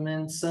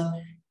arguments,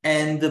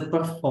 and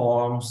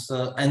perform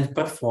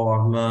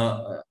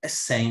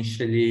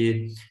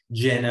essentially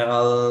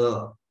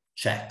general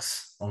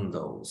checks on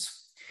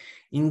those.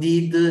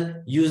 Indeed,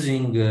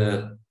 using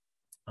a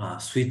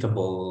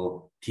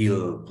suitable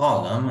TIL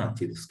program, a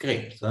TIL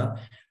script,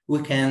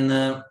 we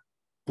can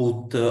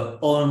put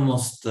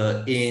almost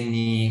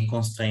any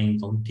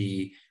constraint on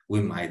T we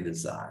might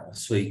desire.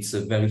 So it's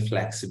very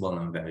flexible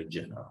and very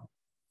general.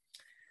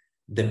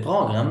 The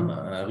program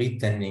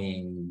written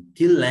in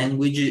TIL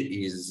language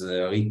is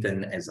written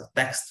as a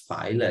text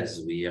file, as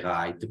we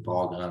write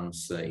programs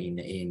in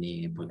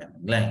any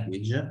programming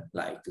language,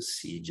 like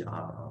C,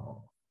 Java,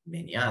 or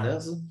many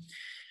others.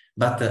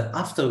 But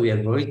after we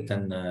have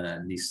written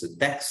this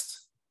text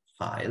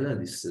file,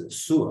 this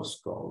source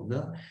code,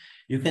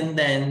 you can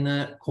then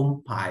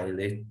compile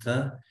it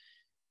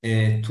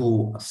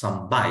to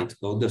some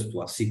bytecode, to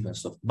a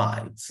sequence of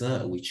bytes,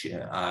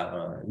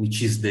 which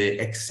is the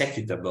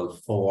executable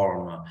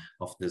form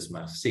of the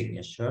smart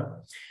signature.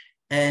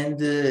 And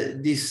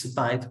this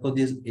bytecode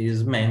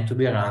is meant to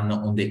be run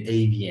on the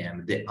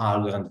AVM, the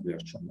Algorand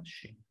virtual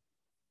machine.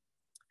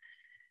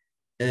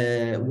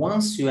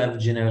 Once you have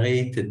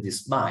generated this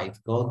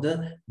bytecode,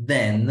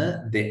 then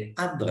the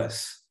address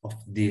of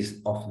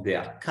the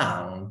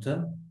account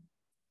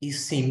is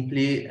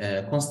simply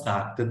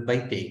constructed by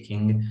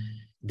taking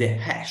the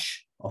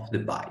hash of the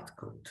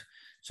bytecode.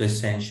 So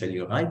essentially,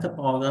 you write a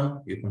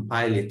program, you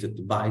compile it to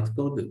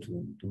bytecode,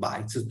 to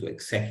bytes, to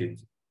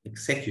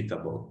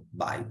executable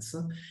bytes,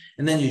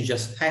 and then you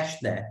just hash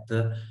that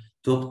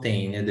to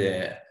obtain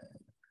the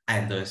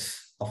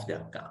address of the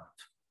account.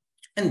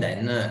 And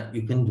then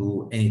you can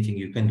do anything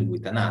you can do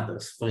with an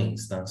address, for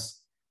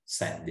instance,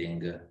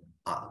 sending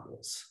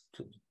address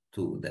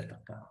to that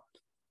account.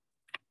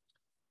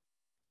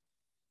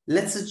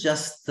 Let's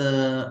just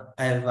have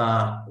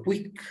a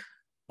quick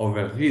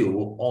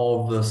overview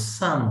of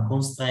some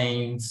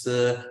constraints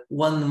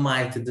one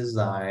might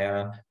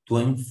desire to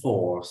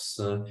enforce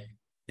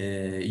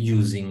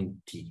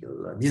using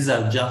TIL. These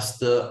are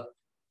just a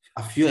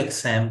few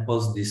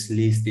examples. This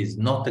list is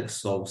not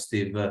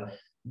exhaustive,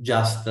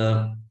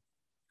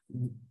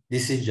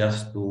 this is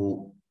just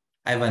to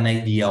have an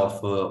idea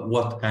of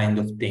what kind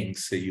of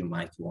things you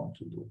might want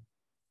to do.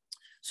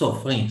 So,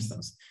 for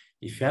instance,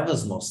 if you have a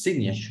small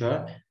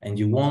signature and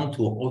you want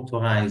to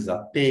authorize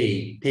a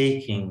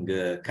taking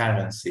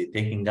currency,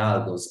 taking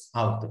algos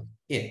out of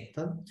it,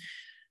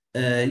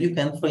 you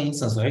can, for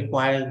instance,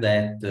 require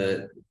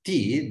that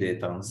T, the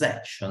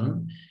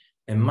transaction,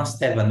 must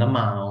have an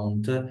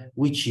amount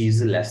which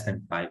is less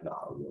than 5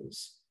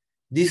 algos.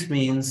 This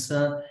means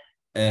that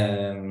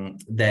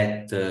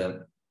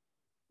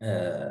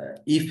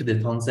if the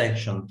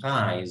transaction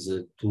tries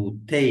to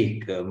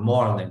take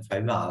more than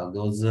 5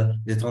 algos,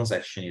 the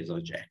transaction is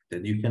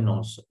rejected. You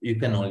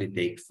can only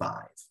take 5.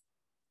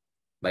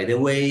 By the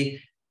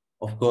way,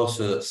 of course,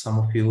 some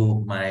of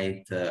you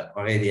might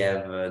already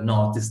have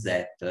noticed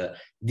that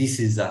this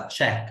is a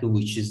check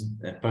which is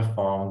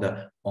performed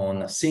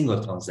on a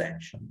single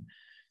transaction.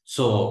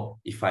 So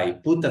if I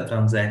put a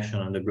transaction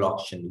on the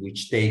blockchain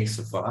which takes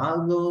 4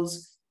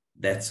 algos,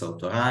 that's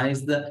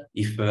authorized.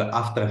 If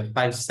after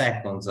 5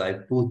 seconds I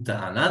put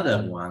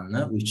another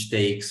one which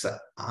takes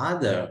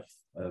other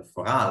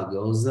 4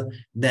 algos,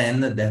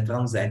 then that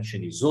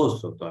transaction is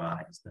also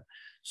authorized.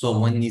 So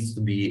one needs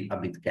to be a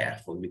bit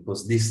careful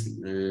because this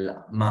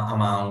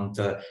amount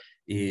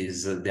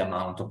is the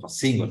amount of a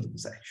single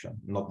transaction,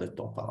 not the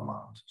total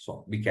amount.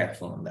 So be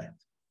careful on that.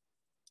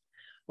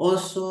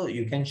 Also,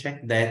 you can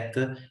check that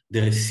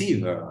the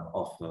receiver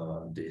of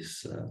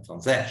this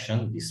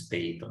transaction, this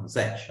pay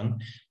transaction,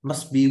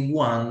 must be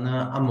one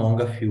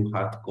among a few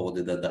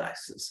hard-coded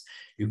addresses.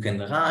 You can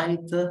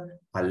write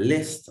a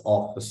list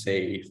of,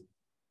 say,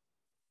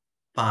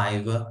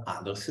 5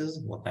 addresses,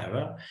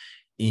 whatever,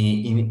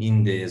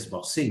 in the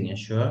smart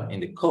signature,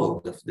 in the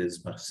code of the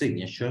smart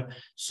signature,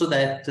 so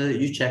that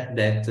you check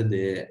that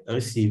the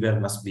receiver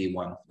must be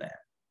one of them.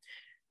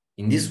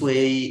 In this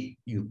way,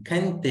 you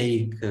can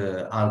take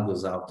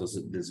algos out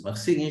of the smart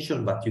signature,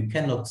 but you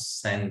cannot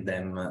send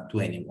them to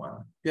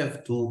anyone. You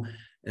have to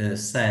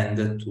send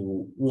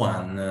to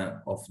one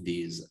of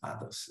these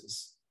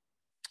addresses.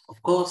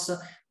 Of course,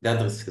 the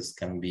addresses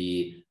can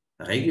be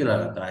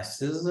regular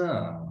addresses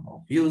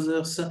of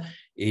users.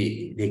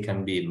 They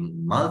can be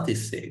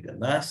multi-sig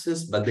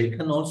addresses, but they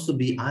can also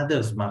be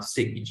other smart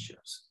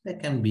signatures. They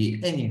can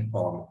be any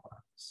form of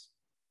address.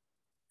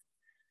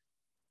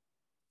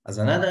 As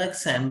another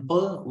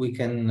example, we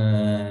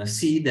can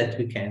see that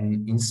we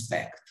can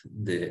inspect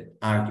the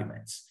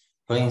arguments.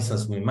 For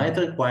instance, we might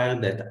require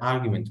that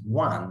argument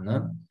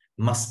 1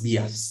 must be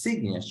a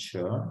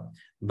signature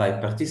by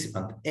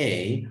participant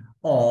A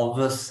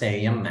of,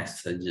 say, a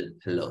message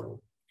hello.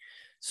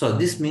 So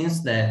this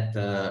means that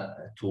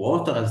to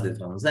authorize the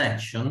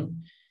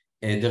transaction,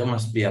 there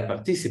must be a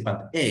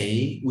participant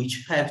A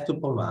which have to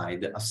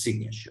provide a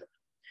signature,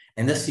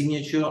 and a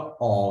signature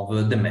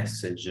of the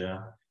message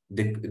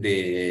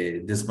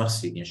the smart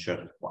signature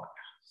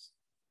requires.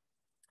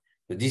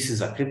 So this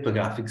is a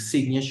cryptographic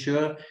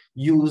signature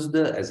used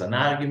as an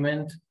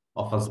argument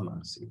of a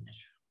smart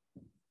signature.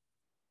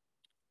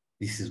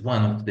 This is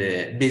one of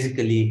the,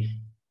 basically,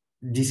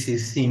 this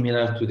is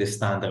similar to the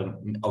standard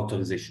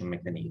authorization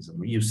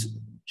mechanism. You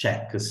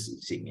check a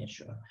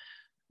signature,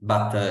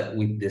 but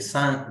with the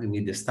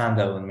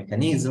standard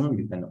mechanism,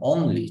 you can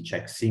only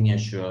check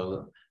signatures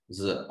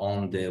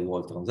on the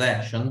whole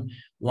transaction,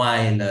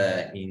 while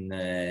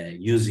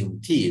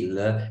using TIL,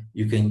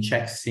 you can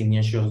check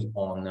signatures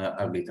on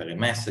arbitrary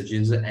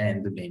messages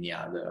and many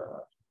other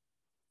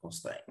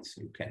constraints.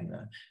 You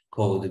can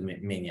code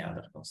many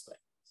other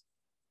constraints.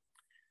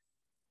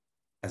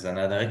 As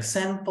another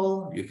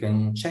example, you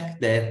can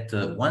check that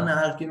one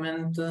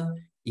argument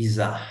is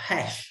a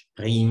hash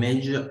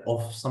preimage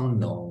of some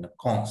known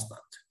constant.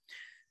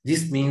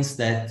 This means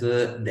that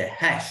the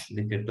hash,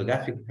 the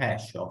cryptographic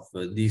hash of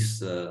these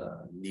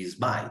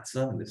bytes,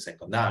 the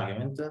second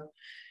argument,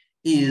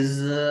 is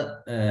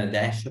the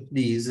hash of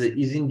this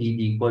is indeed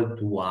equal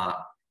to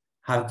a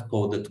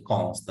hard-coded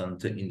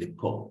constant in the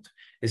code.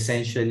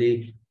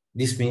 Essentially,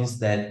 this means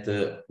that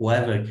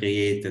whoever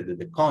created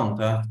the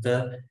contract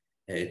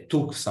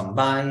took some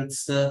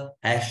bytes,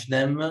 hashed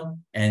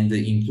them, and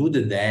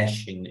included the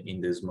hash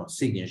in the smart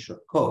signature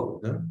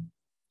code.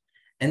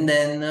 And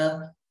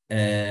then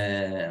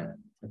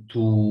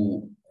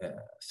to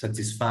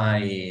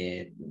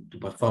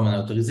perform an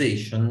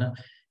authorization,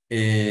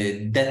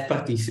 that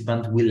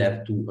participant will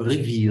have to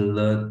reveal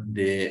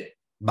the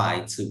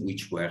bytes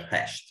which were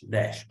hashed, the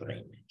hash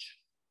preimage.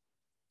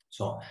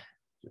 So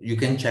you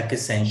can check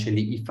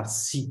essentially if a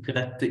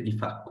secret,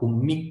 if a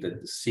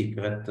committed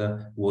secret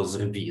was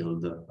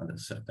revealed at a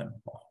certain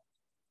point.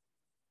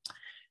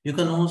 You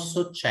can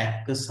also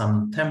check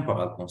some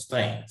temporal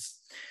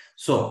constraints.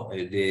 So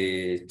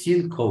the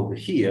TIL code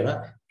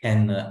here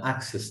can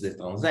access the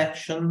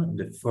transaction,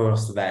 the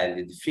first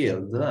valid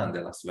field and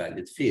the last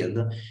valid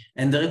field,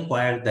 and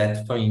require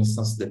that, for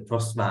instance, the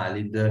first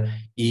valid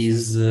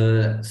is,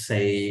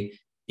 say,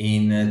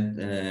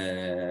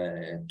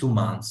 in 2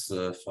 months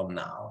from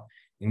now.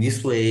 In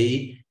this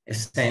way,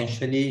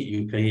 essentially,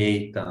 you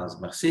create a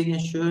smart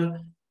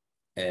signature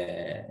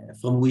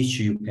from which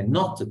you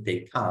cannot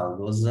take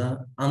algos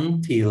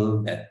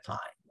until that time.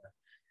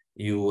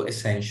 You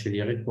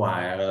essentially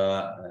require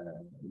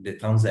the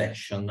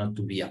transaction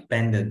to be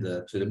appended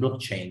to the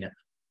blockchain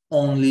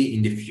only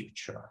in the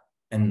future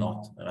and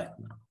not right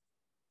now.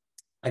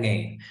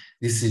 Again,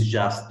 this is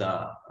just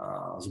a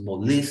small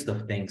list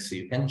of things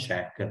you can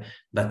check,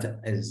 but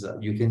as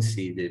you can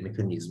see, the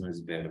mechanism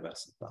is very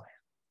versatile.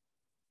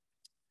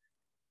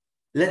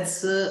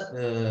 Let's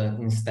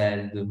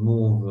instead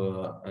move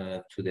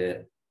to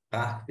the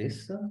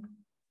practice.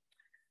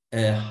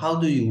 How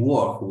do you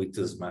work with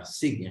smart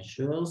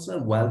signatures?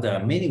 Well, there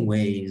are many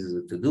ways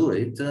to do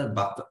it,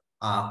 but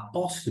a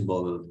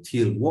possible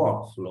TIL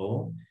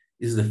workflow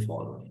is the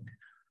following.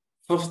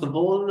 First of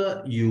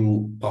all,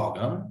 you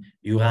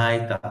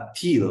write a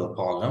TIL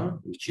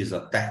program, which is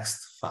a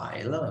text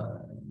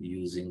file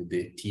using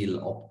the TIL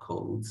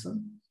opcodes.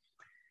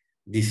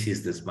 This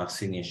is the smart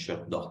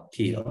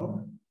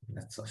signature.til.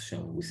 Let's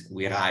assume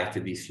we write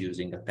this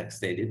using a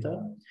text editor.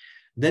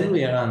 Then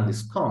we run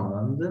this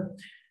command,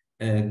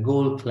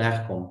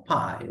 goal-clear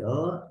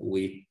compile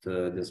with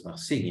the smart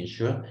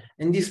signature,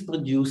 and this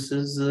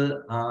produces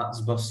a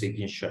smart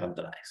signature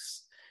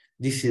address.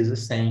 This is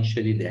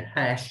essentially the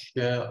hash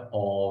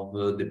of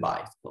the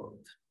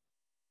bytecode.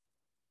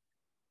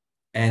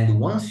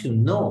 And once you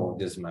know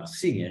the smart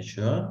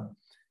signature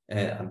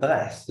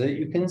address,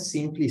 you can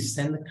simply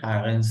send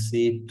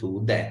currency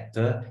to that,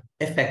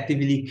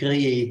 effectively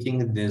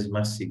creating the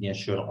smart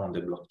signature on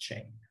the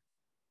blockchain.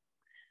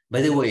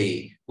 By the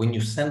way, when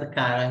you send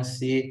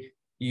currency,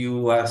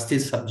 you are still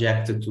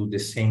subject to the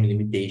same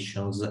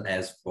limitations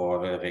as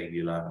for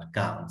regular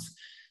accounts.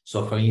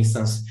 So for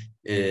instance,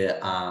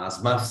 a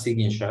smart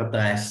signature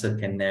address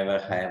can never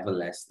have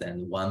less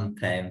than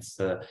 1/10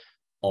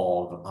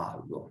 of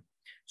algo.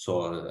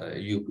 So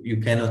you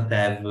cannot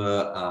have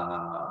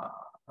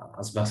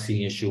a smart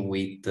signature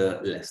with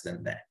less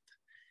than that.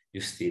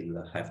 You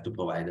still have to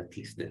provide at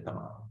least that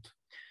amount.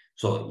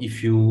 So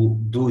if you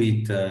do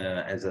it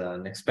as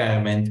an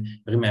experiment,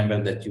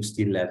 remember that you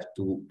still have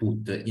to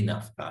put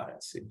enough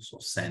currency, so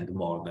send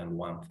more than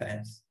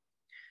 1/10.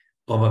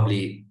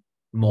 Probably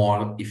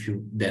more if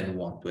you then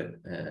want to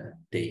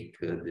take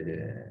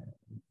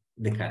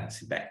the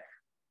currency back.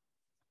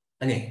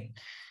 Again,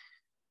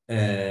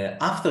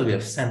 after you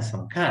have sent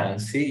some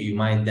currency, you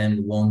might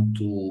then want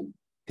to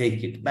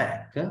take it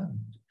back.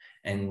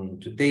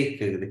 And to take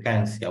the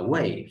currency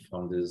away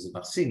from the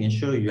smart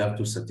signature, you have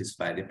to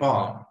satisfy the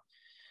program.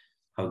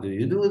 How do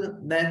you do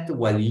that?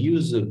 Well, you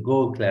use a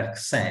goal-clear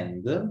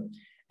send,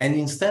 and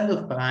instead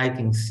of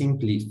writing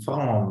simply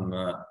from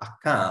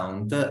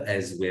account,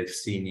 as we have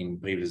seen in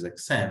previous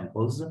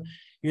examples,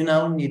 you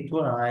now need to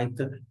write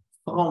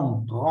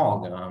from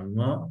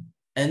program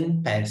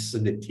and pass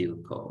the TIL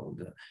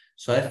code.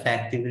 So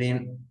effectively,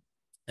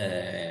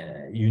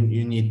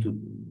 you need to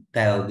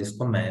tell this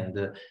command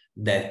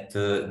that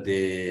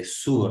the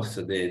source,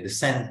 the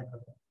send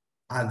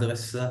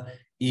address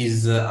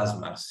is a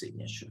smart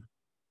signature.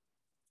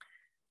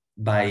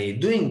 By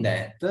doing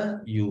that,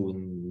 you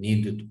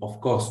need, of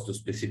course, to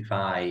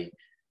specify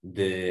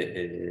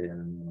the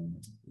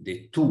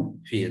to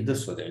field,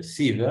 so the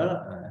receiver,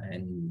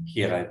 and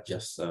here I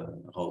just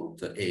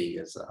wrote A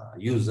as a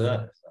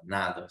user, as an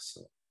address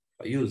of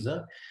a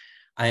user.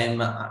 I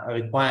am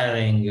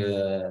requiring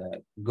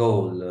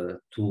goal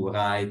to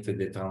write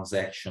the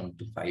transaction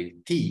to file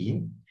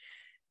T,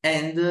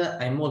 and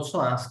I'm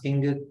also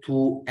asking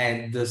to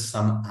add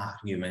some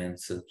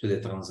arguments to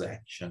the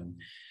transaction.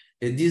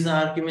 These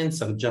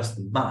arguments are just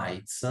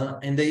bytes,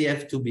 and they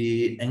have to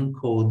be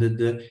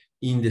encoded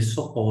in the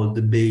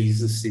so-called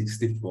base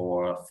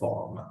 64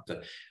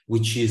 format,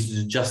 which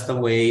is just a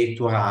way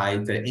to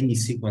write any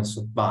sequence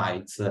of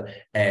bytes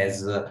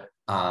as a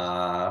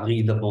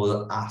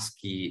readable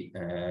ASCII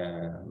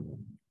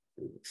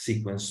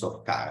sequence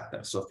of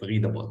characters, of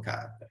readable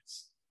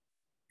characters.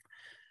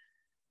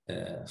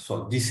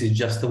 So this is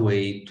just a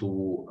way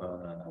to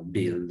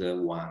build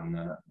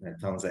one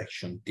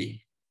transaction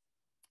T.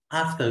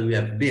 After you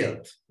have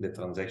built the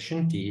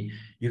transaction T,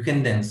 you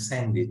can then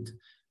send it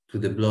to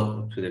the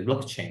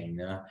blockchain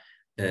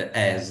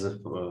as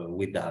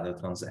with other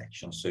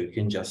transactions. So you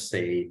can just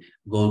say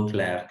gold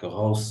clerk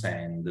row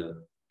send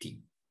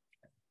T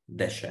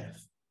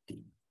 -f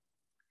T.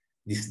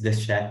 This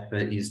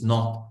 -f is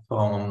not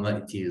from,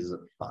 it is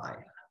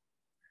file,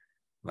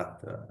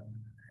 but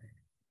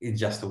it's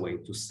just a way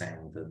to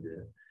send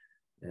the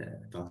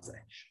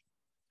transaction.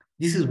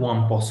 This is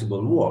one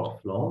possible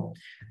workflow.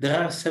 There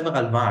are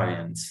several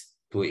variants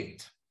to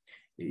it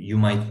you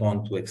might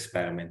want to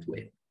experiment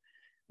with.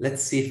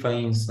 Let's see, for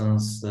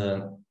instance,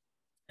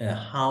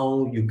 how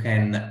you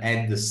can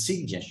add the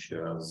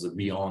signatures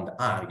beyond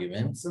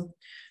arguments.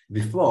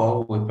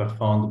 Before, we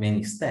performed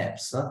many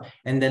steps,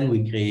 and then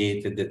we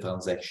created the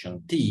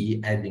transaction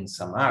T, adding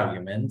some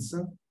arguments.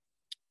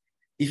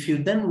 If you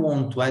then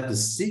want to add the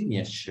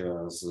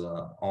signatures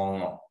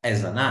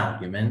as an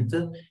argument,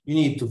 you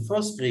need to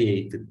first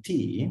create T,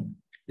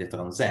 the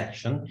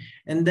transaction,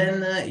 and then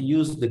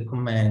use the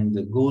command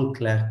gold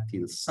clerk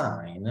till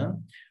sign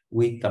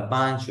with a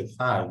bunch of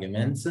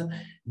arguments.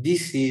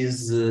 This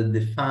is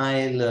the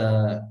file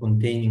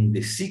containing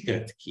the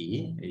secret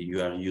key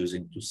you are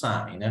using to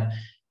sign.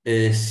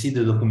 See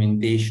the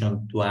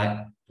documentation to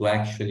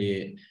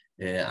actually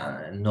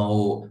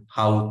know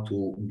how to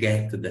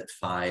get that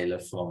file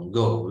from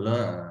Goal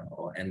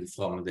and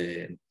from the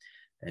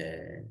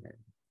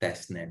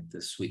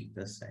testnet suite,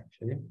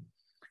 essentially.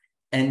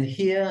 And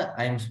here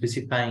I'm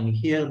specifying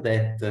here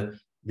that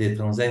the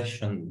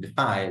transaction, the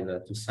file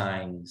to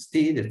sign is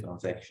T, the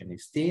transaction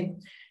is T.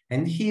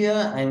 And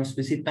here I'm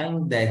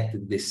specifying that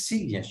the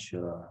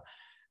signature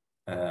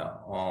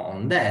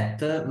on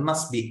that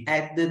must be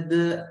added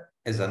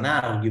as an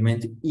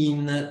argument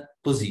in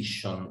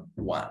position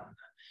 1.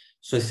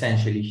 So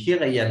essentially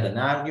here I had an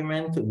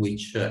argument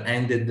which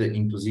ended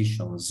in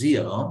position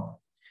 0.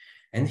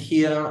 And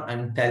here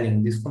I'm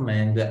telling this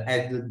command,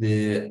 add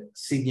the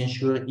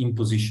signature in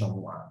position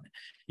 1.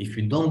 If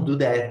you don't do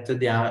that,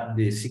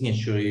 the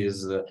signature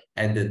is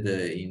added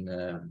in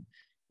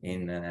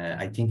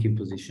I think in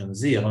position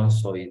 0,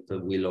 so it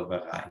will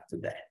overwrite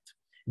that.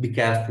 Be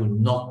careful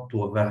not to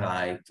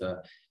overwrite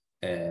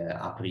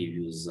a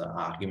previous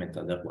argument,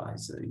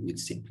 otherwise you will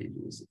simply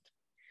lose it.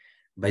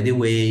 By the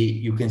way,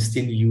 you can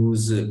still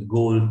use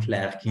gold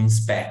clerk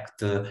inspect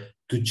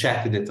to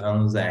check the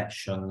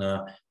transaction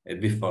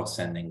before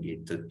sending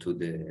it to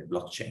the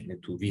blockchain,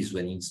 to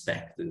visually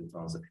inspect the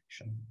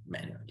transaction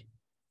manually.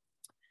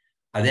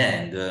 At the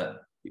end,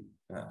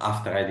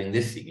 after adding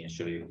the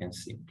signature, you can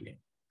simply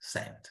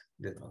send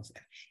the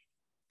transaction.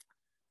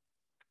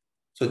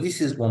 So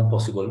this is one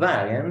possible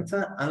variant.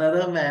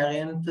 Another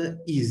variant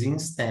is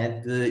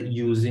instead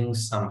using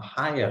some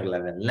higher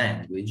level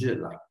language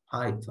like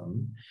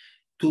Python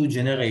to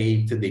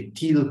generate the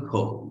TIL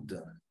code.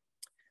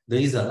 There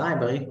is a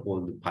library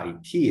called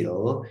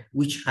PyTIL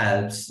which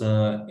helps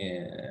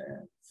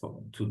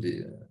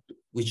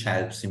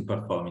in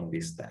performing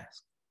this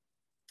task.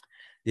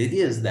 The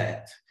idea is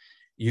that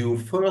you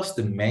first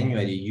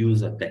manually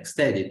use a text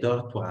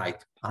editor to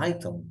write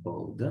Python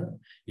code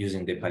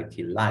using the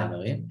PyTIL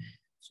library,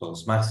 so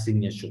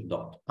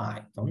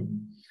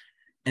smartsignature.python,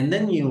 and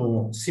then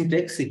you simply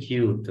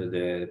execute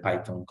the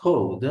Python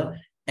code,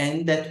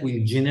 and that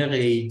will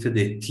generate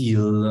the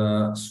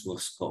TIL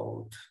source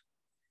code.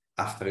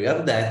 After you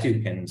have that,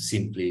 you can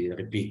simply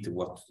repeat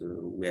what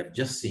we have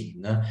just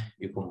seen.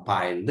 You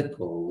compile the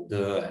code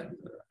and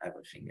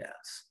everything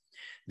else.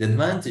 The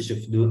advantage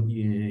of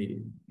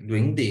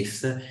doing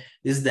this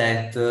is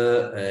that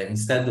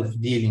instead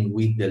of dealing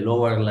with the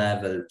lower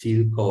level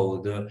TIL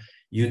code,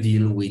 you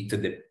deal with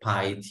the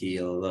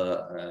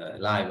PyTIL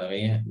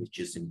library, which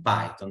is in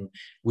Python,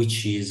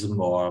 which is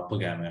more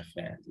programmer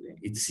friendly.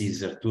 It's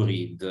easier to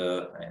read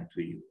and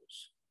to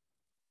use.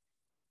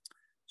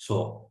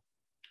 So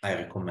I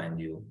recommend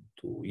you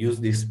to use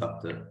this,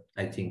 but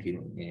I think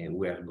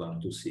we are going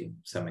to see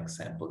some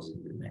examples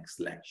in the next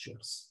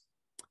lectures.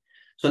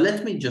 So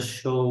let me just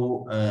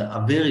show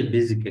a very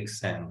basic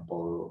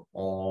example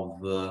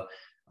of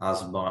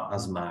a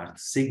smart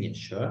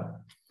signature.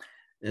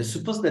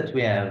 Suppose that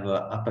we have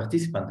a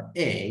participant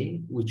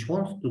A which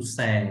wants to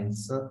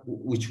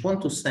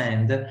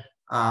send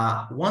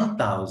a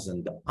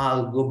 1000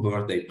 algo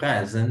birthday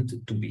present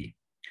to B.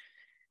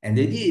 And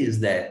the idea is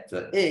that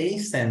A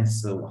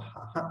sends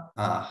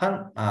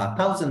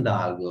 1,000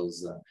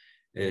 algos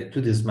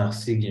to the smart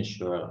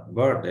signature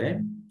birthday,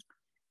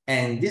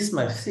 and this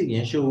smart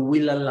signature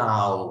will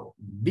allow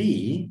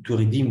B to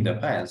redeem the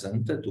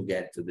present to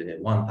get the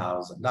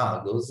 1,000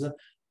 algos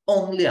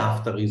only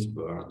after his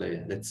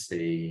birthday, let's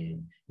say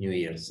New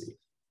Year's Eve.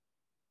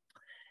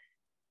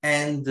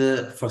 And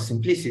for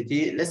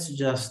simplicity, let's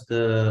just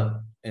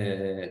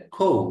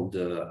code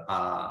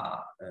a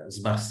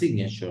smart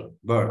signature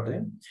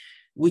birthday,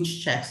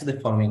 which checks the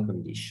following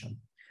condition.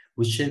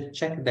 We should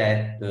check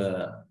that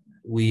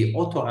we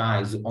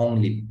authorize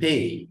only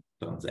pay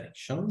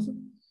transactions.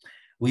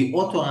 We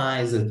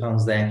authorize the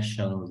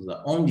transactions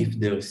only if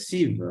the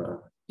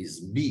receiver is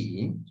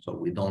B, so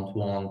we don't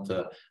want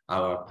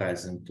our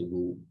present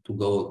to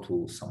go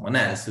to someone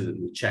else.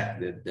 We check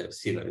that the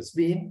receiver is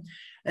B,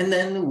 and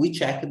then we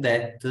check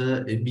that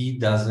B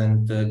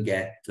doesn't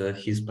get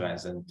his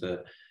present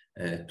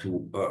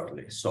too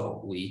early.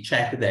 So we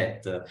check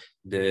that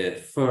the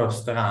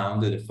first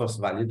round, the first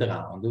valid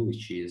round,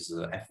 which is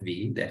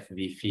FV, the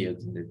FV field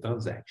in the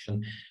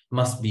transaction,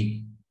 must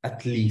be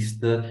at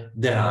least the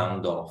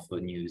round of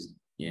New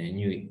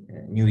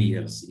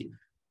Year's Eve.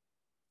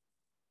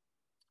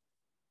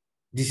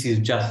 This is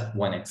just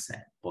one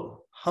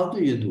example. How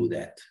do you do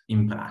that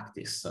in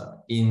practice?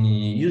 In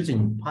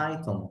using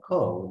Python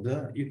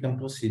code, you can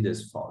proceed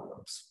as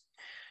follows.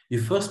 You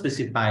first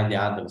specify the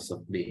address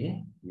of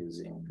B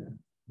using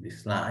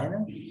this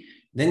line.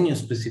 Then you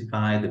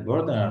specify the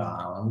border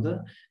around,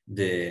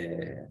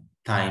 the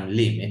time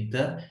limit,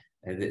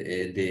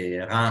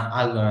 the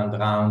Algorand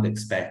round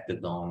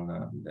expected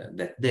on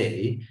that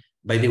day.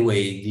 By the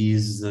way,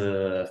 this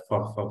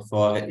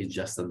 444 is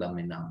just a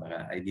dummy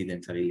number. I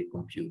didn't really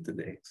compute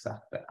the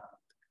exact round,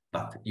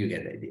 but you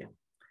get the idea.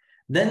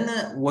 Then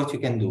what you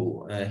can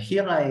do,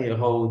 here I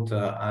wrote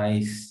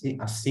a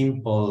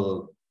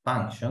simple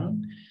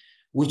function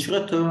which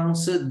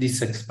returns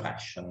this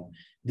expression.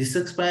 This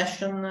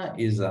expression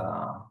is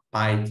a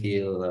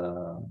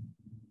PyTil.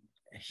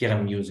 Here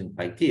I'm using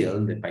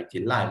PyTil, the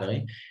PyTil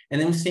library,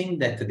 and I'm saying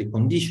that the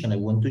condition I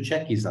want to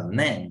check is an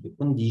AND, the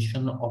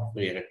condition of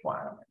three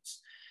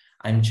requirements.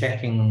 I'm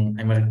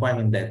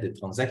requiring that the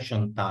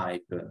transaction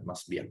type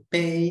must be a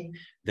pay,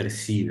 the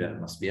receiver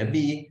must be a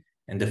B,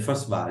 and the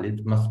first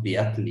valid must be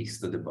at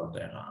least the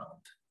border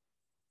round.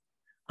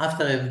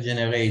 After I've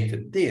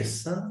generated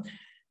this,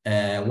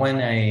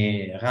 when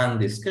I run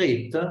the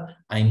script,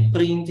 I'm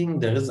printing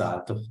the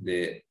result of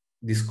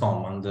this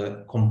command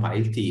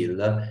compile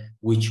til,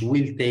 which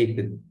will take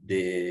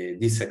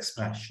this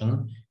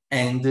expression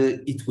and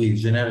it will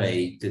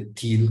generate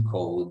til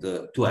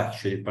code to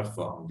actually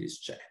perform these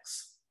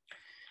checks.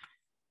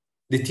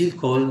 The til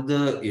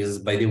code is,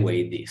 by the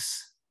way,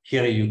 this.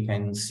 Here you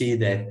can see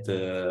that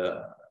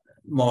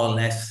more or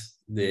less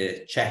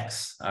the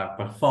checks are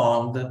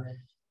performed.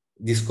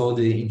 This code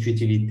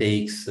intuitively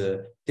takes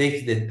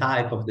the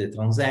type of the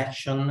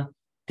transaction,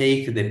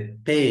 take the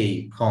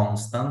pay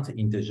constant,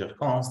 integer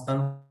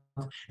constant,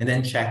 and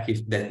then check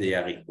if that they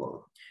are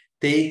equal.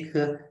 Take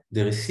the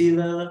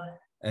receiver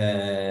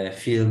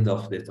field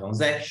of the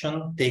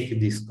transaction, take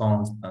this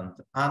constant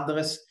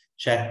address,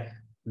 check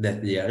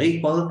that they are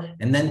equal,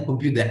 and then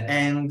compute the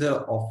AND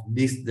of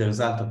this, the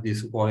result of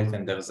this equality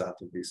and the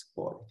result of this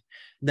equality.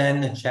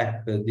 Then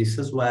check this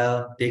as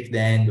well, take the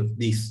AND of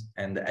this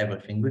and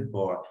everything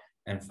before,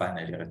 and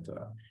finally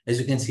return. As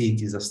you can see,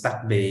 it is a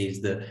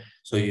stack-based,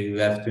 so you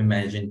have to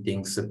imagine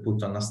things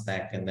put on a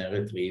stack and then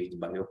retrieved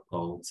by your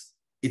codes.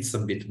 It's a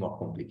bit more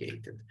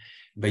complicated.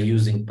 By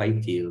using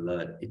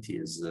PyTil, it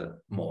is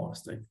more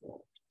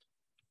straightforward.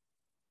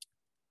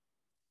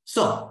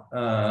 So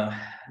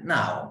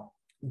now,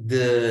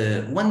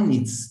 one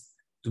needs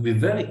to be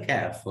very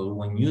careful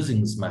when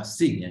using smart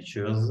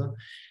signatures,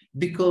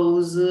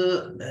 because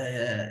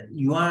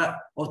you are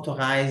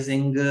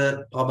authorizing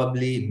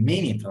probably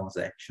many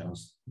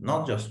transactions,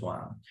 not just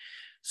one.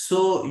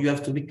 So you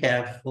have to be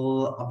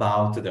careful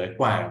about the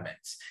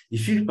requirements.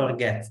 If you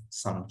forget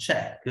some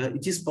check,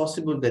 it is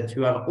possible that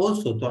you are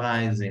also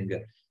authorizing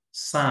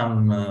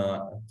some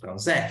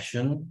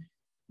transaction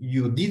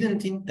you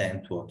didn't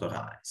intend to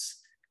authorize.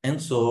 And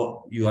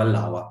so you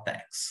allow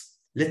attacks.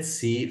 Let's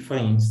see, for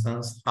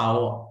instance,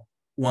 how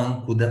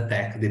one could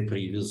attack the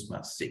previous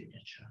smart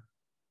signature.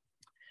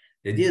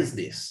 The idea is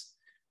this: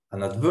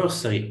 an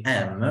adversary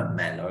M,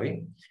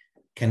 Mallory,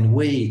 can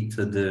wait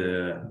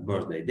the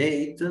birthday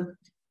date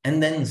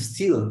and then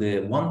steal the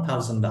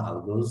 1,000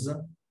 algos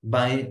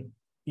by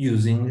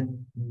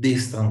using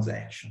this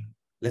transaction.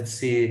 Let's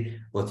see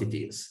what it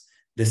is.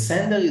 The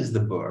sender is the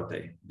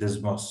birthday, the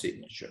smart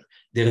signature.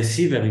 The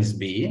receiver is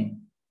B.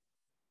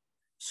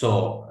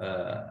 So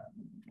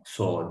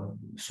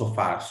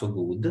far, so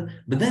good.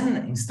 But then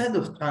instead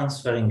of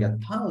transferring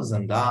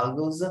 1,000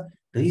 algos,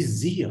 there is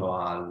 0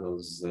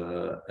 algos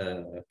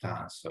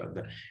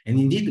transferred. And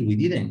indeed, we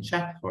didn't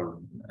check for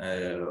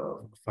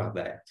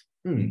that.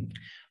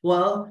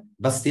 Well,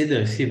 but still the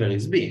receiver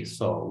is B.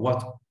 So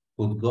what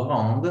could go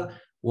wrong?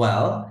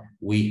 Well,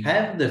 we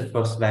have the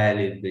first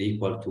value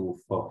equal to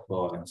 4,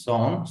 4, and so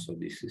on. So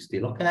this is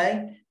still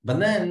okay. But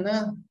then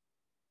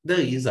there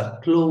is a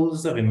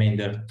closed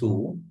remainder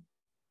 2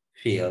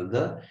 field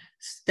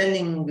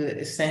telling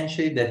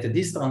essentially that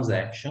this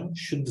transaction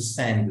should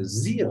send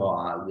 0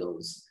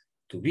 algos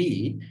to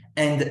B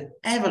and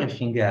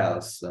everything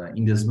else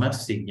in the smart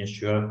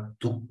signature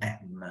to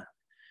M.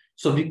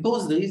 So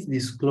because there is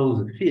this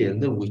closed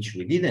field, which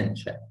we didn't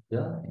check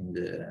in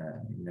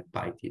the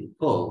Python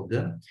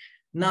code,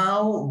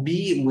 now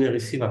B will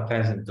receive a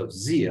present of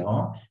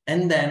 0,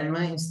 and M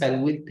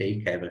instead will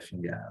take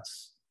everything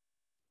else.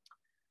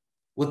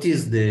 What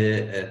is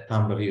the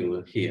thumb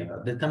rule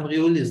here? The thumb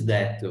rule is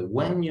that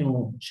when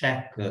you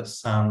check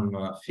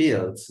some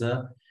fields,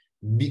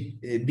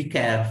 be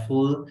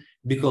careful,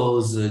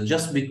 because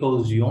just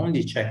because you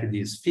only check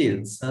these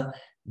fields,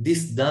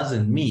 this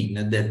doesn't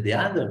mean that the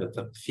other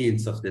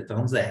fields of the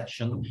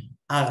transaction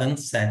aren't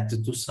set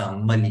to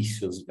some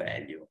malicious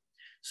value.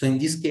 So in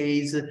this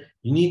case,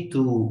 you need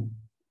to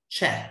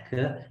check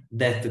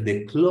that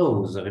the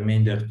close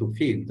remainder 2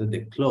 field,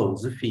 the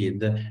close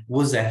field,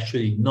 was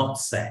actually not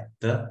set,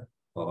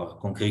 or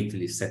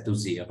concretely set to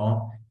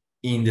 0,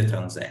 in the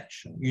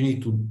transaction. You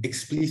need to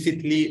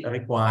explicitly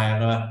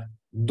require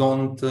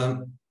don't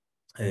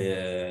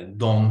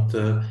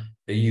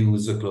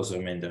use close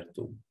remainder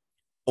 2.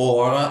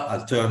 Or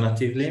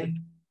alternatively,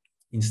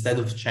 instead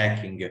of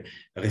checking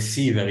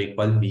receiver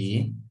equal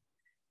B,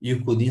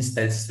 you could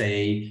instead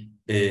say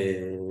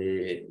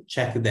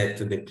check that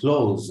the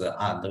close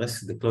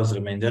address, the close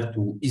remainder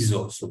 2, is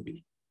also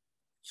B,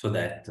 so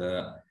that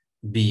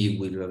B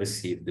will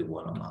receive the whole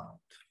amount.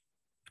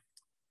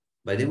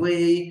 By the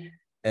way,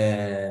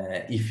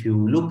 if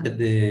you look at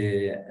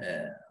the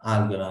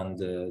Algorand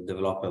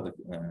developer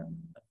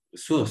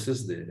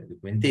resources, the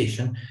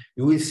documentation,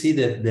 you will see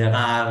that there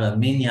are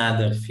many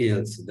other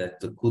fields that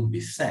could be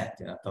set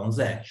in a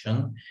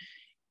transaction,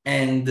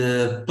 and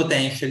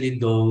potentially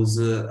those,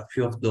 a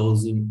few of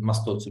those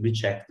must also be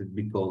checked,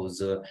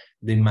 because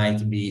they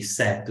might be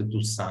set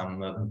to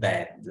some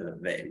bad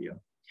value.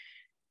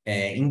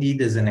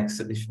 Indeed, as an if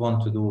you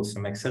want to do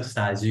some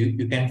exercise,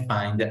 you can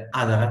find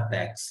other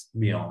attacks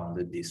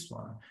beyond this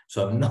one.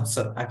 So I'm not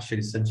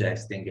actually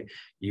suggesting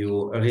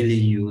you really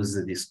use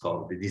this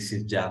code. This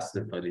is just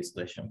for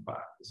illustration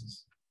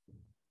purposes.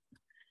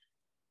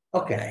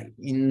 Okay,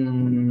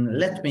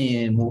 let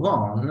me move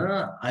on.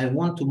 I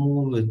want to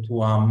move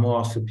to a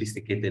more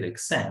sophisticated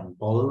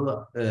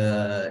example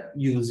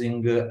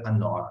using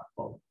an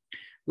oracle.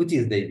 What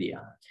is the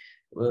idea?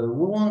 We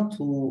want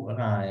to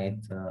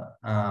write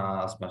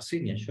a smart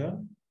signature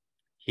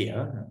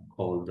here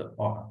called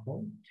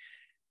Oracle,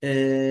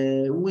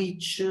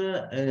 which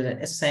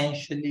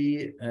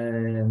essentially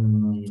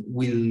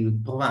will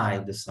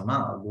provide some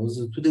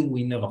algos to the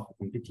winner of a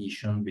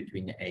competition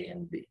between A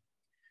and B.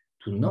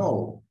 To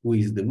know who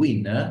is the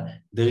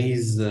winner, there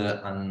is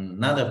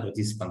another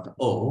participant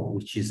O,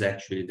 which is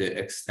actually the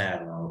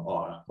external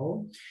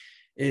oracle,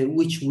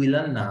 which will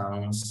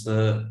announce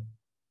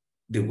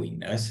the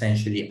winner,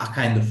 essentially a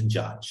kind of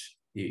judge,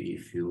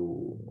 if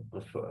you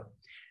prefer.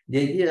 The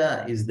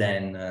idea is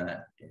then,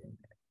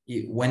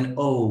 when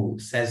O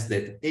says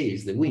that A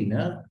is the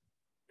winner,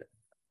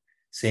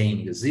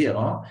 saying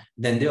 0,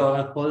 then the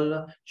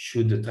oracle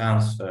should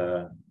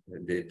transfer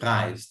the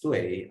prize to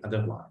A,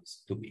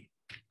 otherwise to B.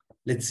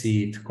 Let's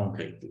see it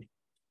concretely.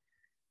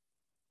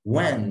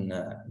 When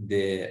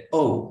the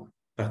O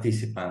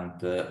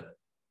participant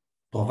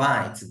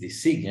provides the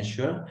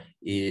signature,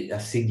 a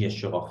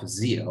signature of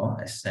 0,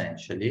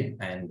 essentially,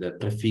 and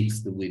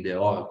prefixed with the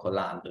oracle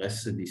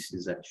address, this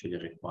is actually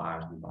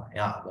required by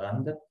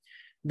Algorand,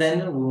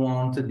 then we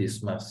want this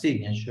smart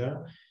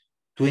signature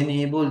to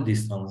enable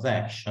this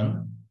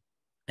transaction,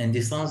 and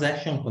this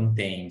transaction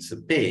contains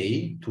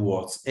pay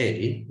towards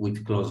A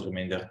with close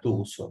remainder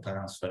 2, so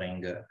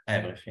transferring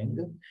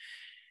everything.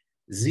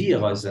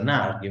 0 as an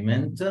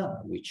argument,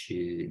 which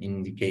is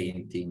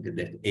indicating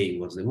that A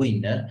was the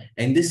winner,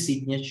 and the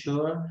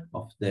signature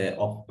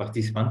of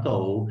participant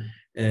O,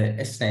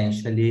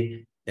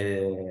 essentially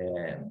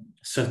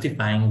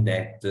certifying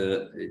that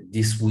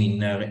this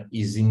winner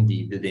is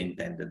indeed the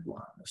intended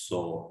one.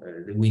 So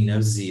the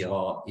winner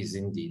 0 is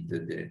indeed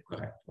the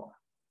correct one.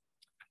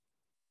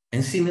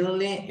 And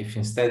similarly, if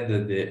instead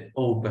the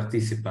O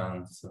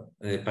participant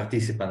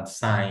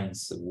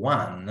signs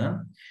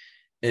 1,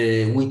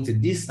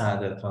 with this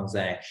other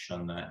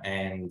transaction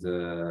and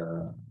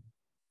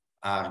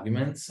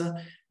arguments,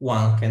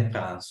 one can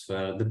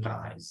transfer the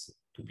prize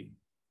to B.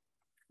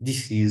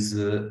 This is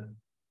the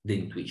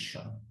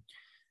intuition.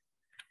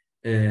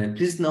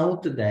 Please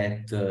note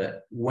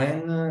that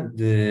when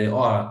the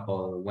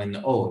oracle, when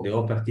O, the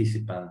O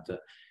participant,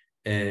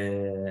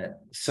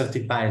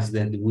 certifies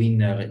that the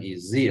winner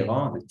is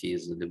 0, that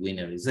is, the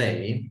winner is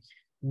A,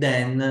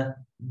 then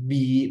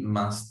B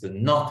must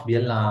not be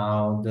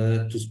allowed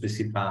to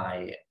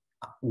specify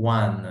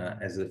 1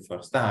 as the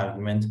first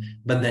argument,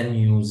 but then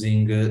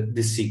using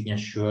the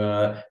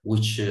signature,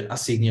 a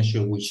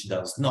signature which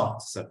does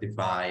not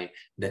certify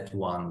that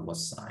 1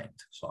 was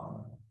signed.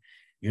 So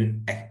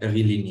you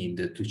really need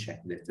to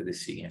check that the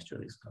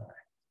signature is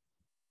correct.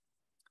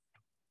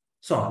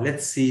 So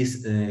let's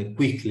see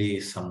quickly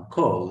some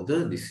code.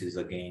 This is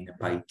again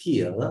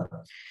PyTeal.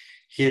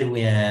 Here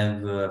we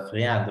have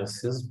 3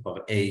 addresses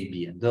for A,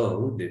 B, and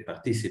O, the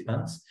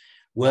participants.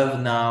 We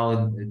have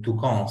now 2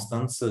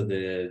 constants,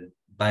 the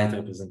byte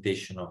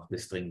representation of the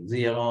string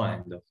 0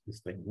 and of the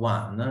string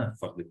 1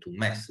 for the 2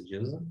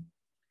 messages.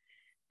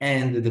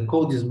 And the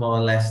code is more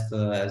or less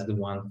as the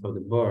one for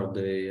the board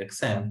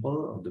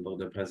example, or the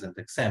board present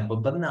example,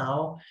 but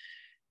now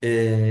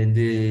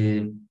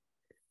the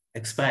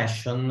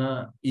expression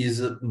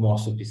is more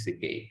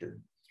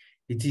sophisticated.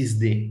 It is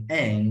the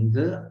end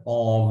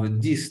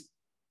of these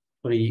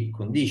 3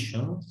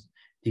 conditions,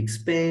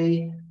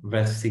 TXPay,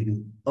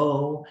 versig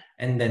O,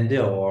 and then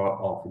the OR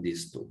of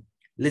these 2.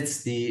 Let's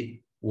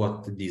see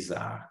what these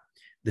are.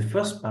 The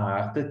first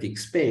part,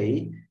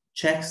 TXPay,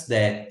 checks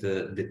that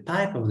the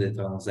type of the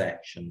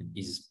transaction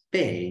is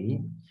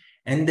pay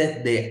and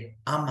that the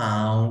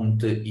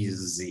amount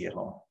is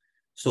 0.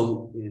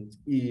 So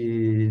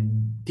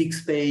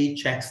TXPay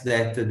checks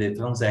that the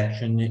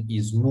transaction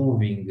is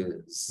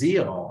moving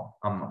 0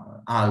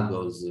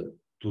 algos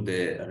to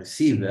the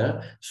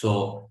receiver,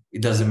 so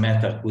it doesn't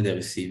matter who the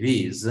receiver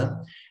is.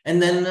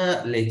 And then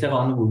later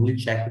on, we will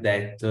check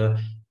that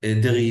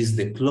there is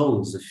the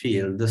close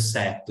field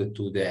set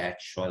to the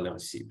actual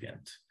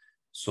recipient.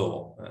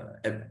 So,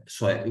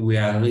 so we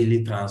are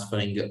really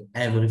transferring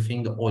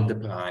everything, all the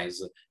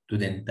price, to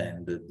the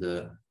intended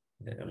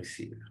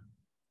recipient.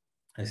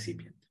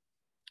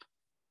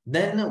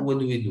 Then what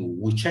do?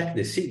 We check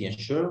the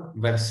signature.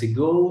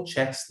 versigo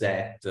checks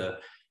that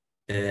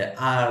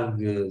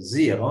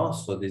arg0,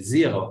 so the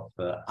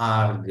 0th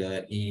arg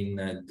in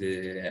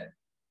the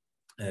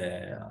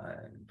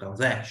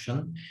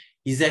transaction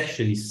is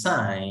actually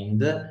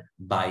signed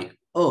by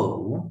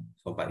O,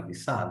 so by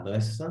this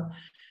address,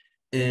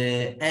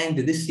 and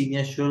the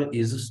signature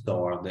is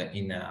stored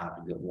in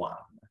arg1.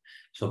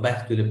 So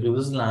back to the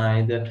previous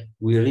slide,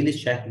 we really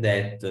check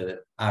that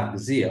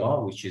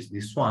arg0, which is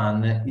this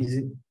one,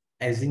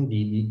 has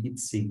indeed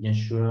its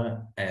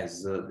signature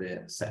as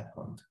the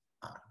second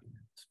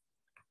argument.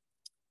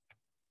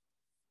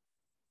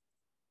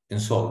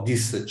 And so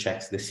this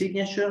checks the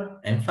signature.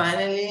 And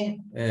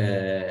finally,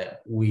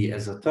 we,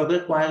 as a third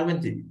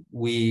requirement,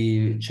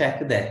 we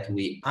check that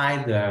we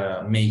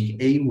either make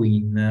A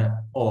win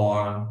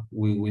or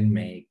we will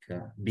make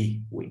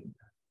B win.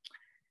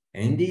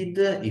 And indeed,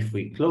 if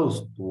we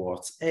close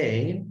towards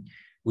A,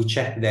 we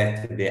check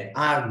that the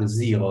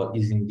arg0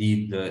 is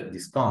indeed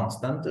this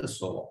constant.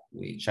 So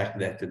we check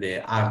that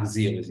the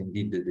arg0 is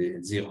indeed the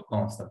 0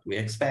 constant we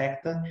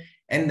expect.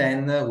 And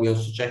then we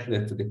also check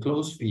that the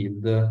close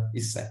field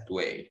is set to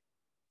A.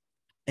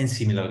 And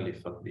similarly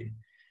for B,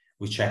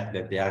 we check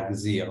that the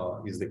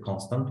arg0 is the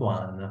constant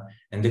one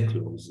and the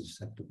close is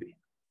set to B.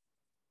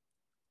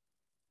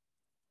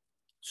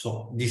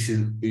 So this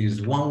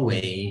is one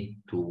way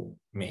to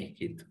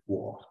make it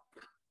work.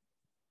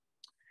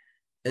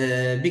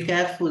 Be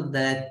careful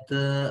that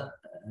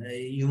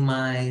you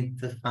might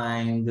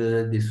find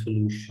the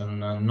solution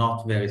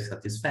not very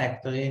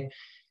satisfactory,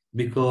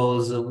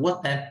 because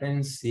what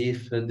happens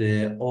if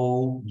the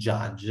O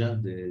judge,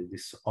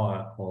 this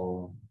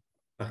Oracle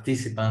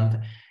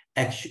participant,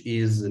 actually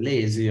is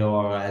lazy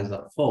or has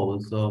a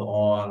fault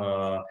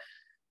or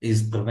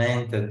is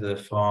prevented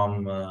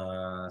from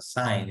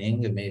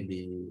signing?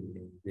 Maybe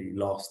they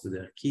lost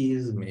their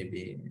keys,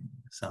 maybe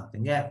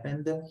something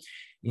happened.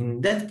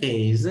 In that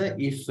case,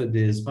 if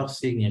the smart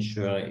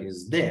signature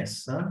is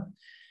this,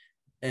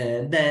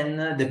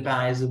 then the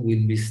price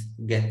will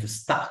get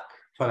stuck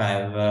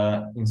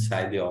forever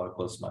inside the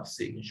Oracle smart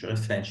signature.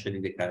 Essentially,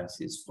 the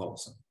currency is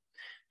frozen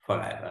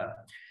forever.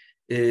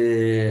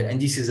 And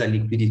this is a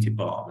liquidity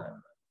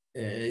problem.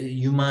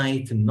 You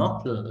might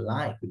not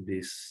like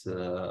this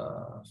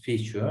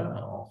feature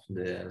of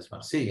the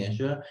smart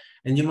signature,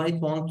 and you might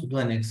want to do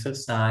an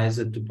exercise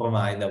to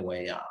provide a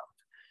way out.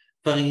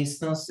 For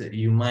instance,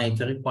 you might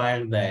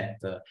require that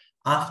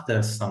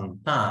after some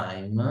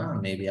time,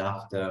 maybe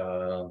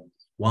after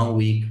 1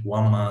 week,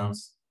 1 month,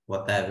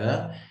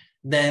 whatever,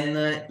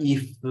 then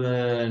if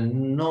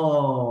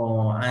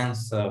no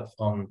answer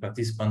from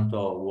participant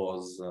O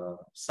was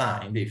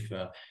signed, if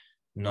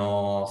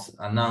no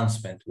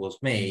announcement was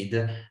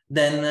made,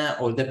 then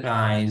all the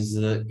price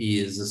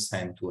is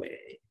sent to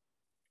A,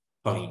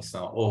 for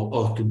instance,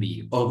 or to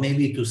B, or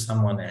maybe to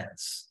someone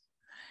else.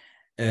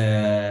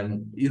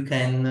 You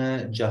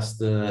can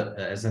just,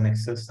 as an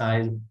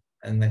exercise,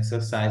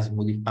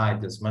 modify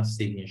the smart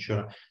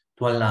signature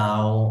to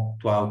allow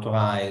to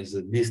authorize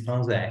this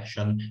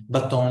transaction,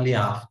 but only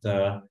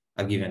after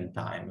a given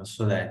time,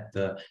 so that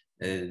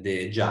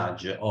the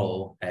judge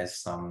O has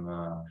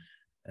some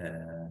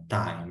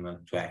time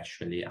to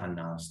actually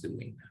announce the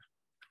winner.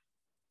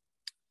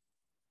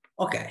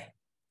 Okay.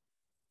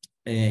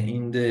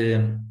 In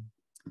the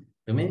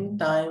remaining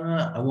time,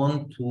 I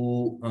want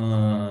to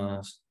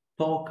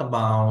talk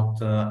about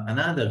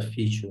another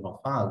feature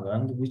of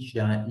Algorand, which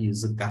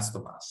is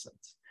custom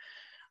assets.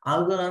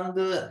 Algorand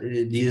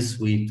deals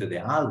with the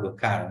algo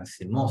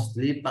currency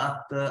mostly,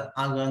 but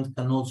Algorand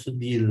can also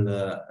deal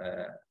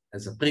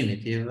as a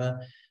primitive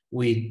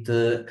with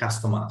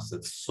custom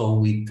assets, so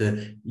with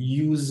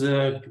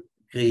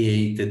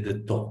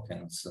user-created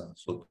tokens,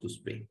 so to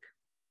speak.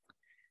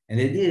 And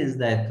the idea is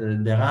that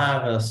there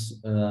are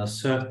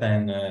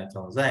certain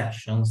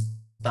transactions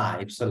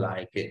types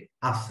like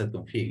asset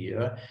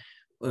configure,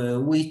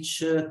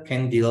 which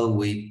can deal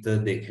with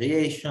the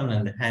creation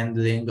and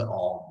handling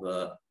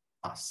of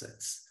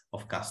assets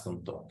of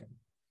custom token.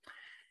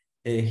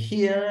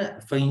 Here,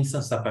 for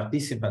instance, a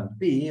participant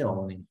B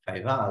owning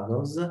 5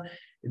 algos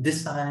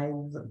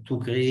decides to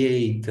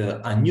create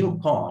a new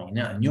coin,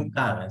 a new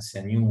currency,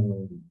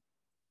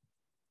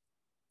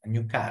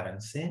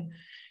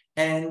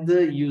 and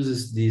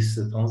uses this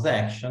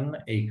transaction,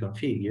 a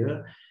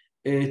configure,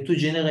 to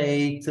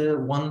generate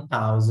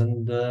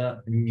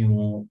 1,000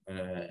 new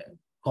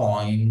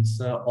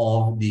coins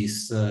of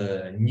this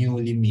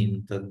newly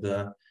minted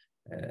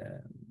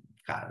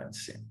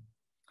currency.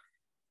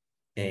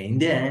 In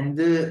the end,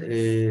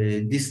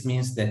 this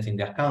means that in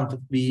the account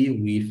of B,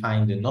 we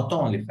find not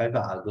only 5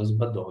 algos,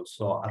 but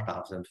also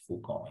 1,000 full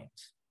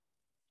coins.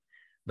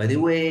 By the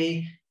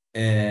way,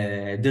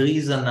 there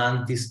is an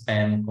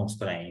anti-spam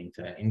constraint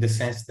in the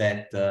sense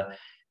that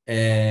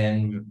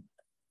in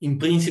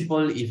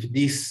principle, if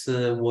this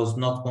was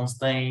not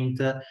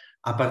constrained, a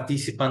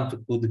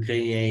participant could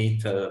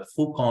create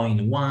full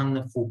coin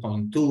 1, full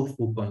coin 2,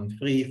 full coin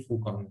 3, full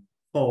coin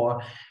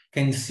 4,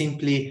 can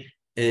simply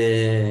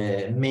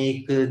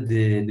make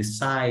the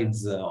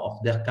size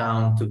of the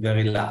account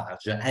very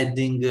large,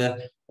 adding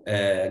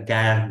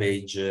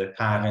garbage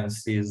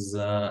currencies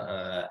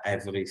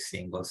every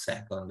single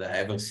second,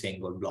 every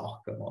single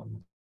block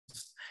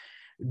almost.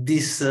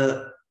 This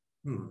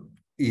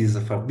is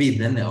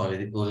forbidden, or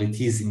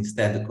it is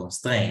instead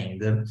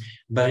constrained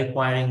by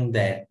requiring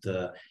that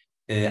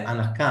an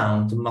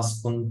account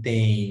must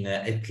contain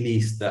at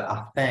least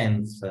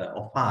 1/10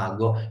 of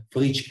algo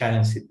for each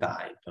currency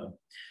type.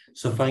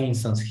 So for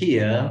instance,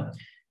 here,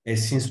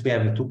 since we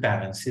have 2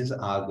 currencies,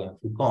 algo and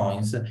full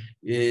coins,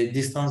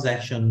 this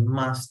transaction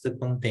must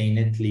contain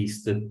at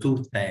least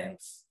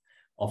 2/10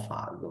 of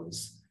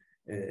algos.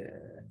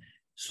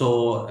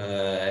 So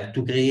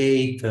to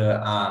create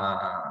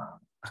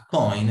a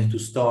coin, to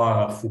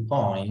store full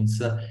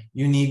coins,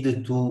 you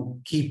need to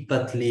keep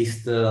at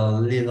least a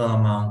little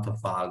amount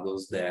of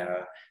algos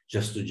there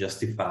just to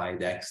justify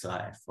the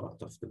extra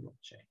effort of the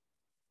blockchain.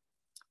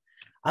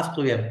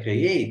 After we have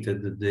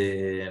created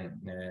the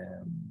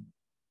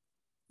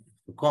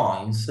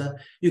coins,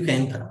 you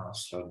can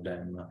transfer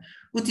them.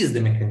 What is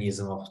the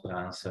mechanism of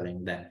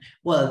transferring them?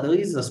 Well, there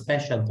is a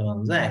special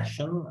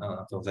transaction,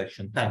 a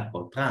transaction type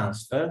called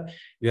transfer.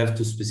 You have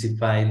to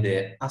specify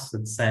the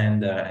asset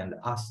sender and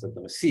asset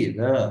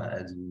receiver,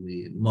 as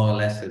more or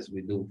less as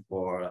we do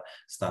for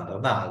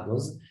standard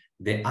algos,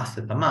 the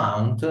asset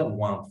amount,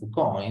 1 full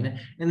coin,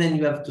 and then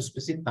you have to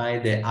specify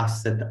the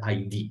asset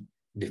ID,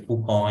 the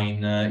full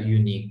coin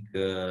unique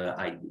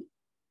ID.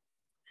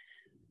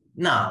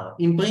 Now,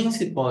 in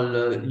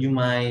principle, you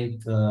might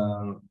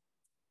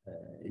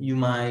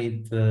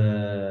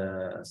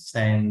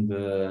send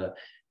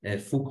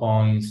full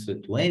coins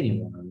to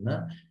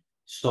anyone.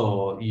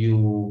 So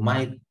you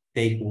might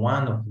take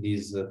one of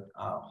these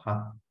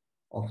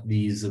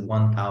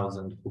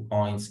 1,000 full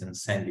coins and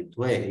send it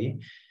to A.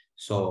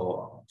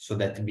 So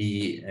that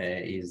B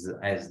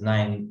has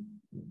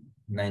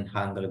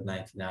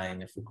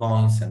 999 full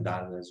coins and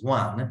others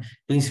 1. In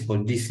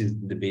principle, this is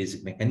the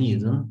basic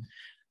mechanism.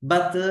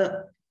 But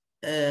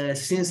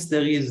since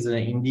there is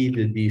indeed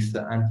this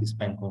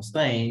anti-spam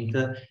constraint,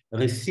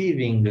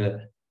 receiving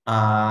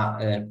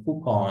a full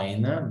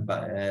coin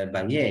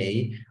by A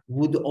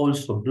would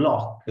also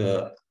block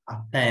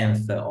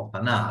 1/10 of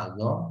an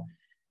algo.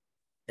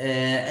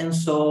 And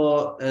so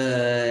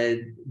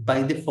by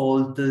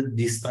default,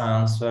 this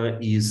transfer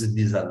is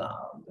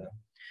disallowed.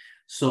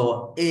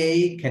 So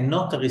A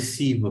cannot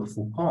receive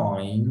full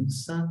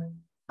coins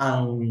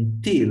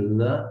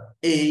until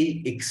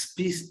A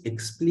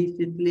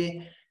explicitly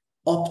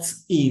opts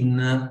in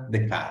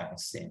the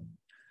currency.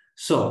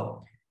 So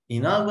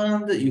in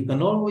Algorand, you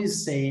can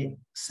always say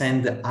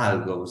send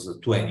algos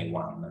to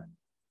anyone.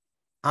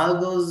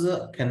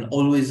 Algos can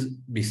always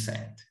be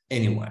sent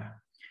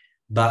anywhere.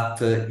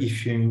 But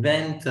if you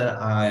invent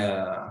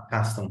a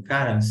custom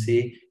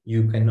currency,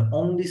 you can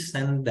only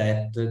send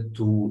that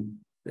to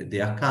the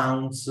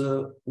accounts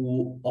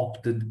who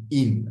opted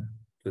in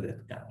to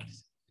that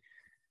currency.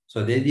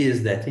 So the idea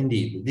is that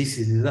indeed this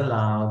is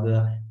allowed,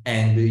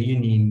 and you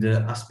need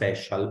a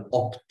special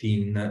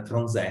opt-in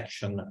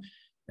transaction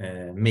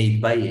made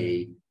by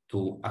A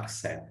to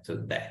accept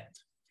that.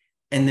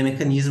 And the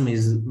mechanism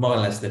is more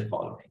or less the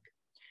following.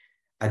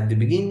 At the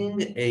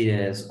beginning, A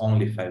has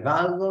only 5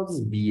 algos,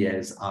 B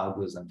has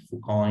algos and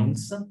full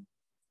coins.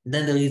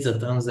 Then there is a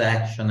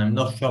transaction, I'm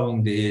not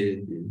showing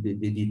the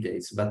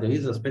details, but there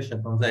is a special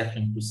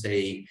transaction to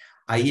say,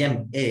 I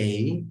am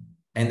A,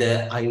 and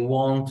I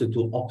want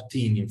to opt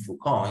in full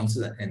coins,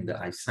 and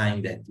I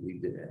sign that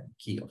with the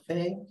key of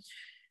A.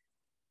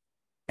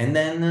 And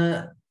then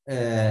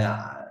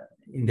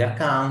in the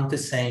account,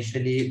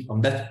 essentially,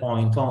 from that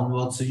point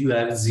onwards, you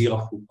have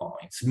 0 full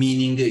coins,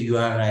 meaning you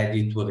are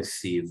ready to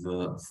receive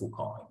full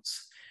coins.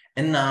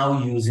 And now,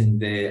 using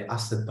the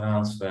asset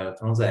transfer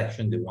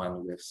transaction, the one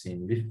we have seen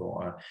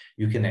before,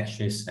 you can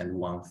actually send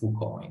 1 full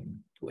coin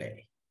to A.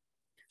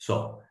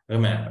 So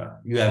remember,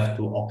 you have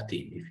to opt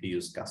in if you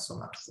use custom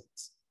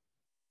assets.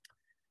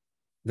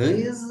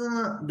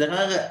 There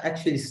are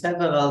actually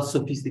several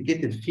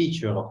sophisticated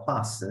features of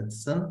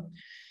assets.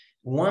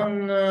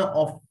 One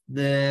of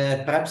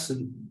the perhaps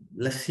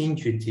less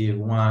intuitive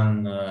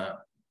one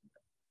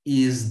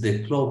is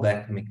the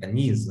clawback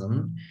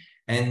mechanism,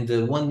 and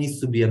one needs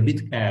to be a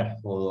bit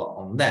careful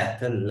on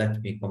that.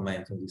 Let me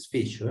comment on this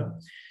feature.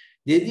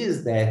 The idea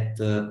is that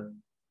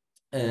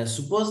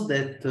suppose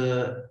that,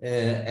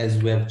 as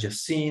we have just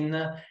seen,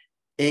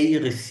 A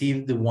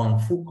received 1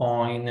 full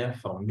coin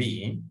from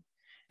B,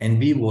 and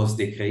B was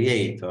the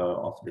creator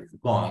of the full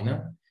coin.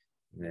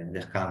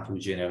 The account who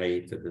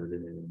generated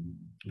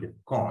the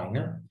coin.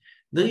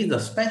 There is a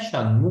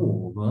special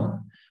move,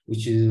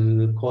 which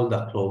is called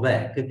a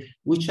clawback,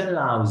 which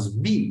allows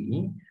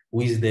B,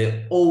 who is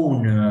the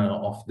owner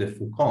of the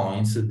full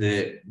coins,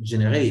 the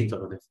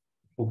generator of the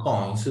full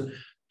coins,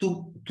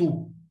 to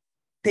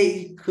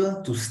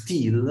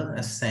steal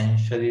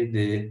essentially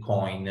the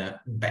coin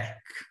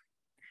back.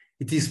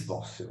 It is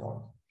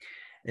possible.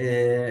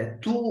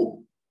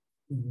 To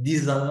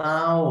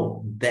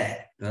disallow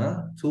that,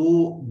 to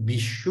be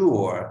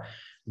sure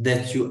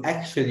that you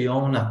actually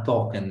own a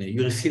token,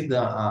 you received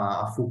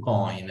a full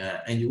coin,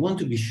 and you want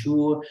to be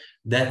sure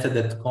that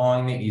that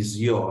coin is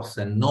yours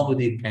and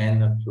nobody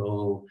can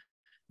throw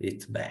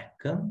it back,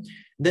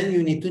 then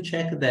you need to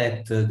check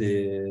that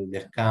the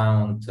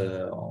account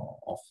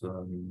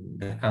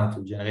the account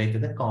who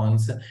generated the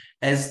coins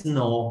has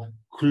no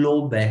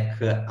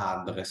clawback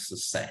address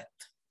set.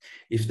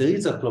 If there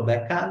is a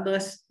clawback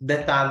address,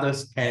 that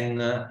address can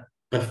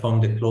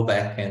perform the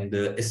clawback and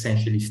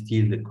essentially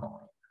steal the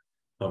coin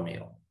from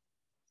you.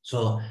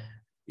 So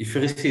if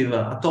you receive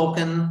a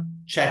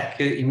token,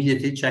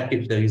 immediately check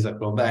if there is a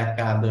clawback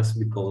address,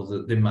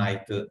 because they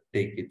might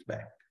take it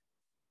back.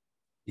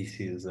 This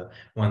is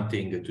one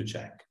thing to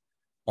check.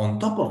 On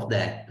top of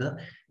that,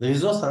 there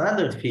is also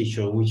another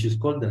feature which is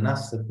called an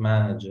asset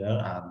manager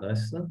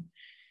address,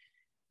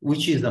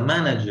 which is a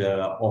manager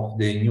of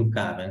the new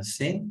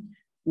currency,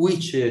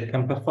 which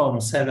can perform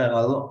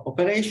several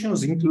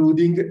operations,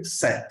 including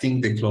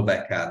setting the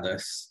clawback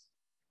address.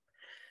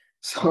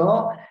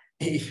 So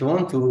if you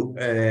want to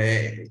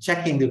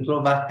checking the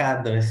clawback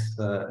address,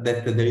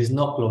 that there is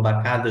no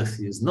clawback address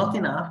is not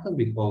enough,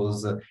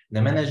 because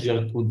the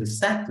manager could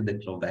set the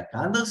clawback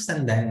address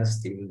and then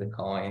steal the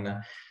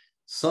coin.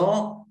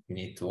 So you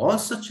need to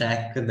also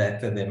check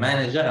that the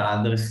manager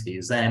address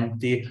is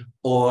empty,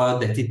 or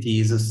that it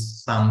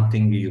is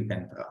something you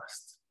can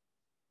trust.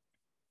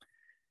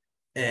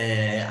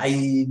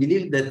 I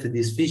believe that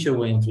this feature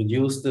was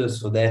introduced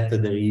so that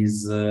there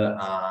is,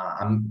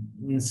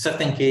 in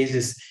certain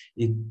cases,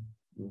 it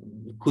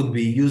could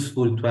be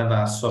useful to have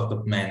a sort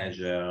of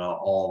manager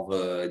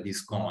of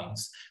these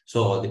coins.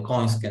 So the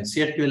coins can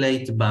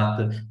circulate,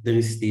 but there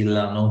is still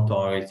an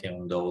authority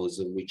on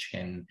those which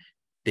can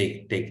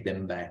take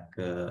them back.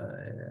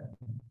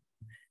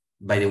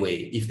 By the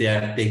way, if they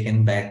are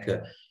taken back,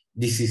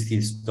 this is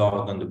still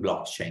stored on the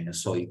blockchain,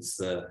 so it's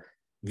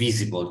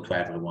visible to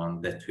everyone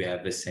that we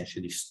have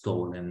essentially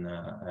stolen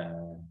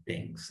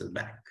things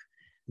back.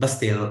 But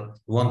still,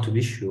 we want to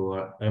be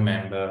sure,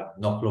 remember,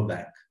 no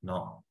clawback,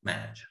 no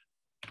manager.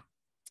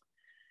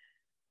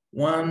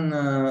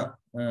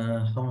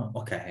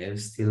 Okay,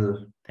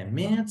 still 10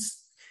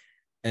 minutes.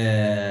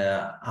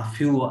 A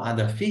few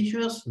other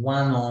features.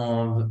 One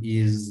of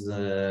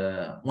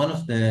the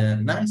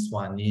nice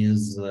one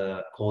is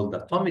called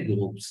atomic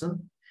groups,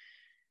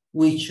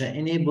 which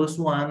enables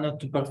one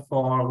to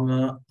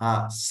perform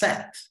a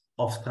set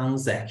of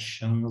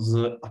transactions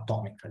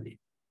atomically.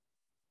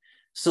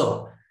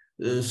 So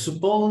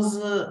suppose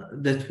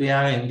that we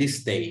are in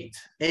this state.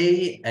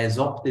 A has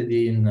opted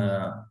in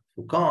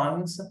full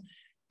coins,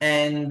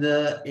 and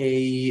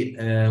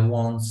A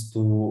wants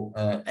to,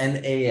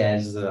 and A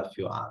has a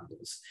few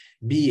algos.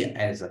 B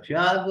has a few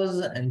algos,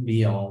 and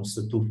B owns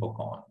 2 full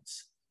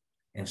coins.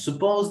 And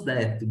suppose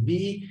that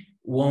B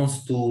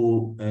wants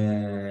to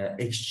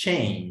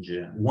exchange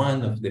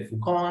one of the full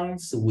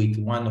coins with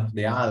one of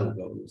the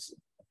algos of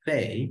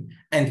A,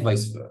 and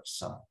vice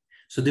versa.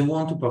 So they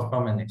want to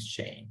perform an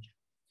exchange.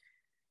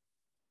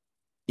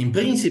 In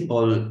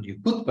principle, you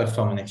could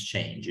perform an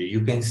exchange.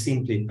 You can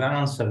simply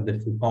transfer the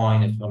full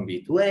coin from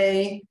B to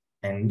A,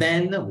 and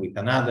then with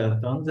another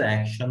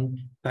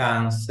transaction,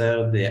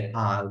 transfer the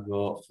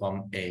algo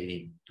from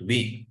A to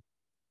B.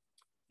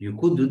 You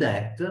could do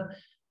that,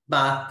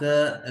 but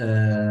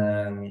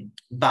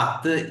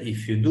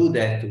if you do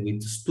that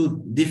with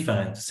 2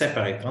 different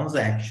separate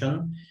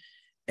transactions,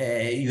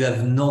 you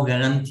have no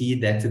guarantee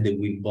that they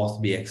will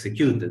both be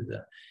executed.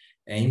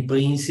 In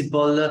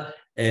principle,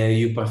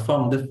 you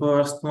perform the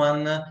first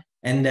one,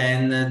 and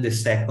then the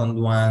second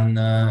one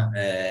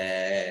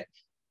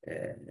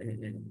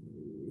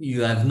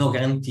you have no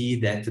guarantee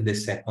that the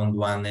second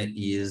one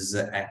is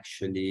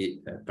actually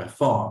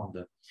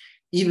performed,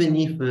 even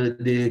if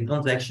the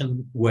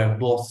transaction were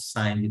both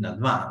signed in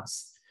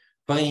advance.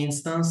 For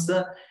instance,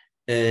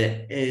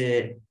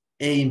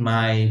 A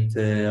might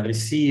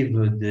receive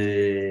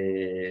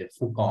the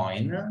full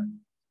coin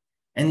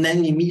and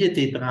then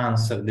immediately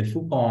transfer the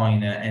full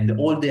coin and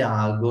all the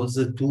algos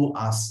to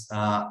us,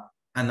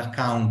 an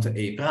account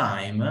A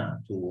prime,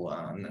 to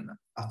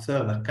a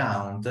third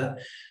account,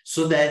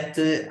 so that,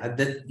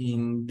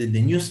 in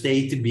the new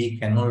state B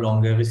can no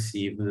longer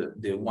receive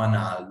the one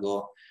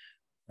algo,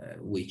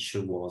 which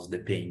was the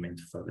payment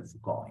for the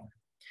full coin.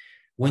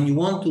 When you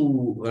want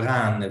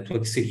to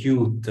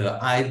execute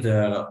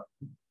either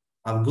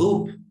a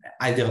group,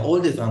 either all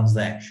the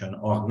transaction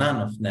or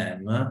none of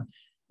them,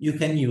 you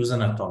can use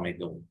an atomic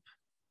group.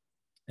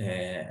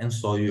 And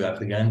so you have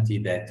to guarantee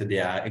that they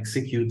are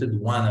executed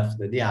one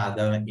after the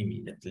other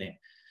immediately.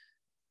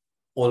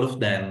 All of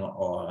them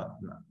or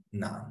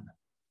none.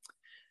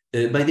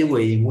 By the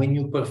way, when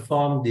you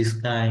perform this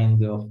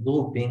kind of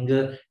grouping,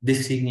 the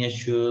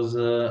signatures,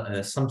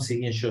 some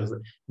signatures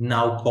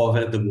now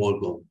cover the whole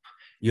group.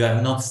 You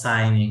are not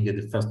signing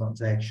the first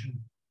transaction,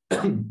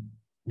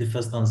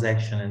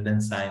 and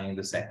then signing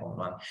the second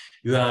one.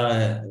 You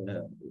are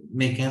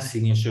making a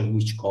signature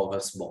which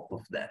covers both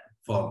of them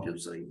for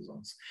obvious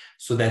reasons,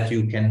 so that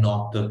you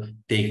cannot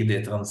take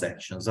the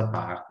transactions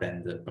apart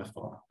and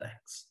perform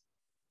attacks.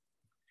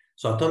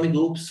 So atomic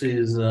groups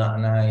is a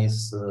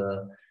nice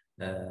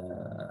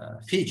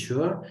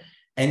feature,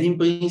 and in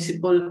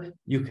principle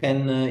you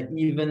can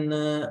even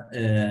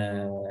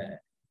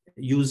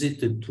use it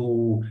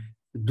to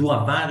do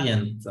a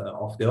variant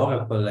of the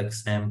Oracle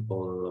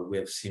example we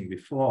have seen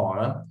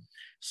before,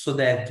 so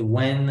that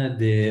when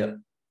the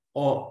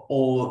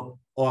Oracle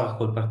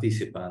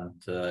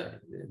participant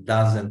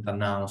doesn't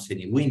announce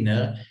any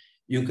winner,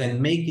 you can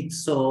make it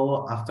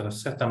so after a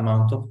certain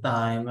amount of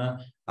time,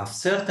 a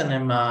certain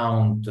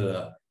amount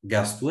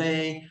goes to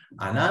A,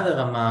 another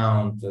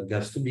amount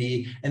goes to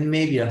B, and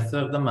maybe a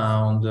third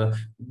amount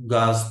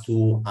goes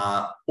to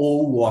a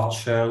O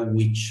watcher,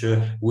 which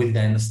will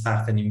then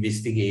start an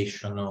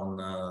investigation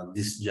on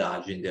this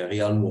judge in the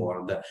real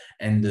world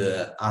and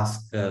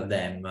ask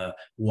them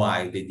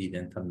why they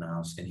didn't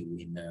announce any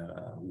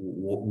winner,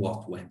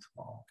 what went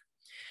wrong.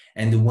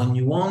 And when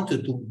you want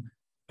to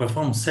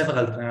perform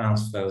several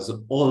transfers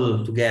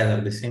all together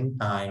at the same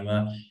time,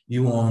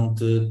 you want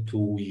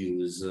to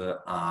use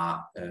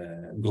a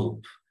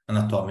group, an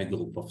atomic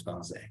group of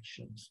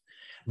transactions.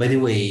 By the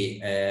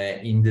way,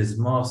 in the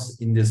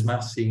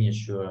smart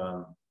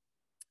signature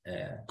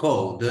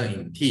code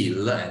in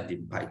TIL and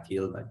in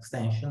PyTIL by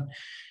extension,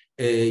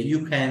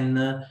 you can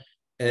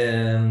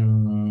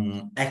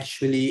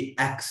actually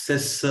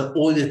access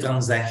all the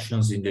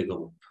transactions in the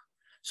group.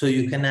 So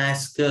you can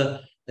ask,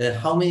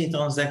 how many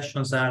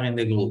transactions are in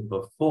the group?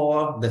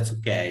 4, that's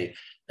okay.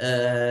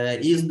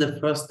 Is the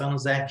first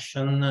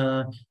transaction,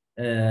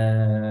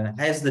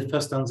 has the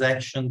first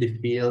transaction the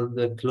field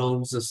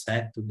close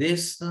set to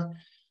this?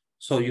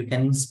 So you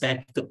can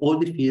inspect all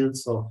the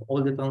fields of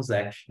all the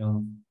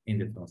transactions in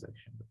the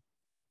transaction group.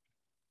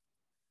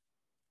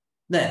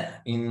 Then,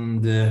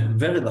 in the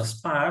very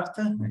last part,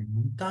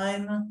 in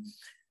time,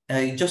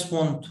 I just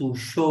want to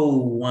show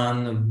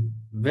one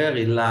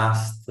very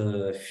last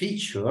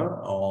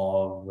feature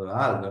of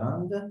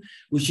Algorand,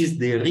 which is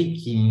the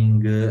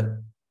rekeying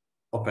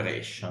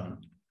operation.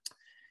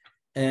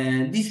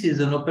 And this is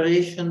an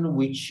operation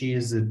which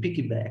is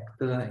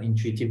piggybacked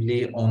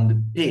intuitively on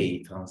the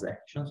pay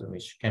transactions,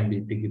 which can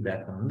be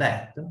piggybacked on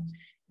that.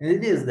 And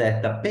it is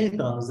that a pay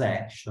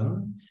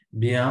transaction,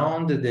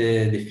 beyond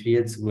the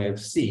fields we have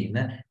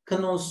seen,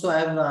 can also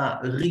have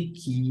a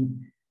rekey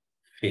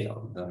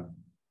field.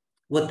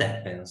 What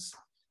happens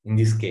in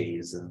this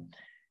case?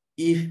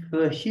 If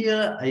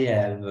here I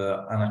have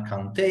an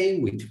account A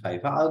with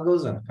 5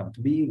 algos, an account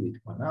B with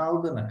 1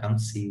 algo, an account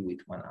C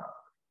with 1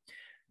 algo.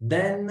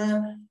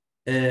 Then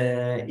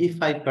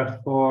if I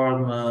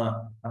perform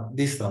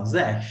this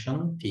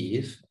transaction,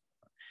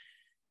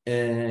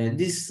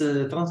 this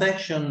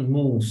transaction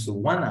moves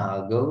 1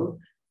 algo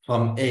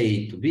from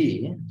A to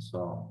B,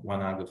 so 1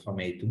 algo from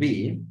A to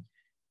B,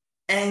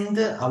 and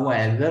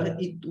however,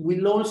 it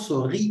will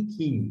also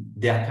rekey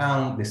the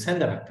account, the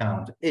sender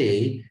account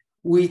A,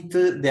 with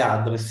the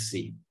address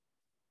C.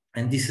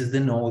 And this is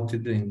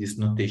denoted in this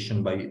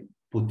notation by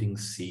putting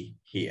C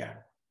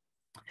here.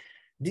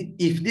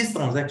 If this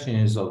transaction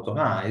is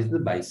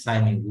authorized by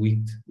signing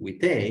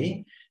with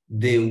A,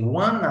 the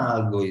 1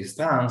 algo is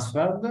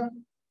transferred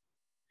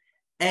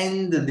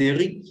and the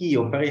rekey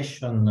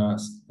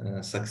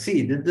operation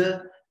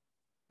succeeded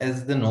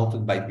as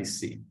denoted by this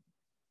C.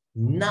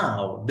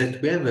 Now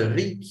that we have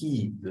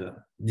rekeyed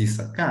this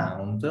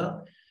account,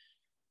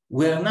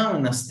 we are now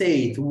in a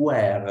state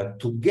where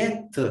to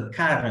get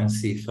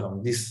currency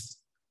from this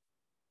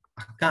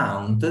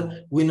account,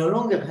 we no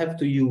longer have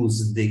to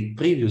use the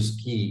previous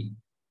key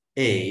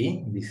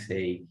A, this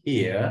A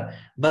here,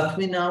 but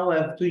we now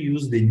have to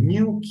use the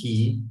new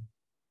key,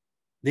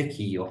 the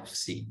key of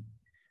C.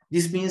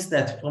 This means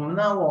that from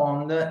now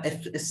on,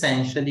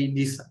 essentially,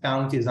 this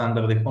account is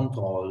under the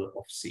control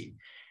of C.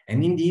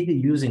 And indeed,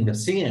 using the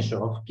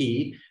signature of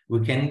key,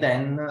 we can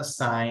then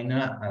sign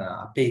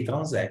a pay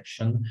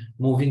transaction,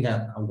 moving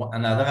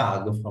another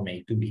algo from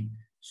A to B.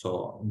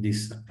 So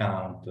this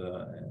account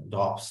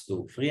drops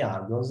to 3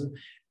 algos,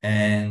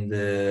 and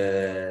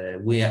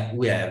we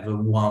have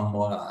one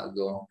more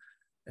algo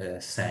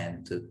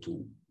sent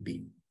to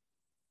B.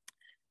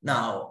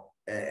 Now,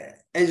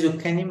 as you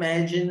can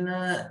imagine,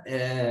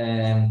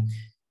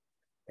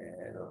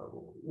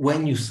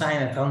 when you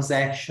sign a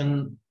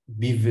transaction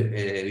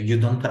you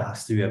don't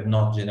trust, you have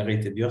not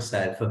generated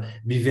yourself,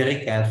 be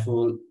very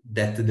careful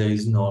that there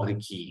is no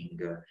rekeying,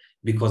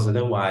 because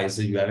otherwise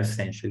you are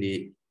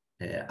essentially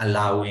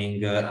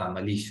allowing a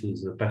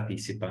malicious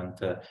participant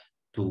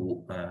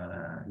to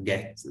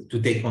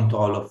take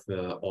control of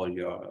all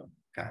your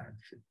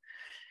currency.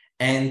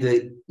 And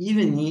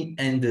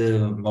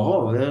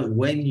moreover,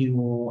 when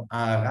you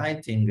are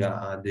writing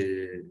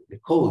the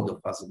code of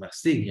a smart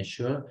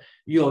signature,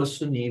 you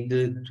also need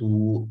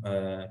to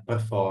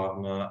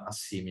perform a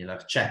similar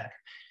check,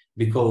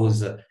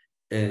 because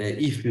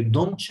if you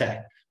don't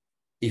check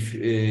if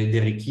the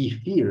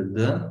rekey field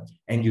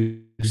and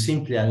you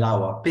simply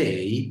allow a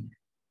pay,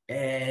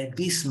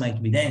 this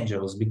might be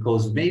dangerous,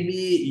 because maybe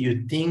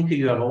you think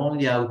you are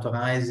only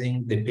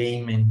authorizing the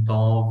payment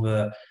of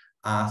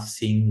a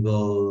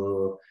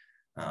single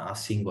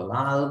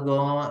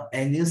algo,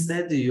 and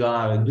instead you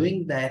are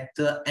doing that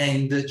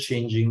and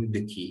changing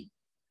the key,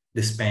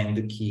 the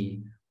spend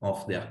key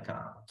of the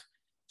account.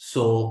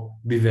 So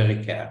be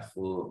very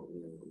careful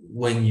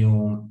when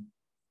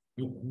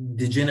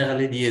the general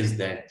idea is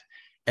that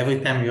every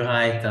time you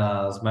write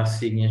a smart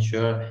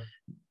signature,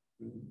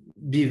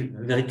 be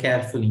very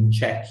careful in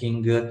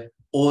checking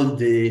all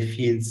the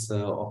fields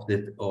of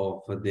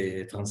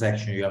the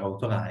transaction you are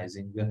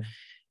authorizing.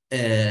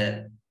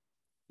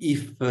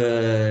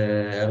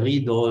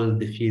 Read all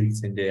the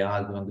fields in the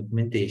Algorand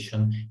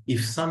documentation.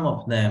 If some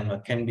of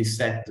them can be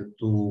set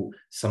to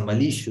some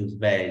malicious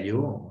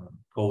value,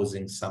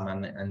 causing some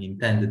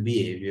unintended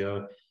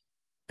behavior,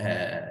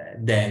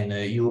 then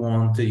you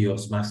want your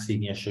smart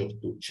signature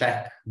to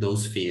check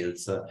those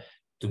fields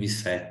to be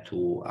set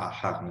to a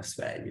harmless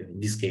value. In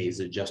this case,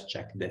 just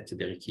check that the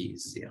rekey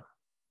is 0.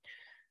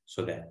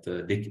 So that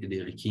the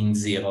rekeying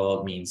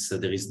 0 means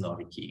there is no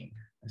rekeying,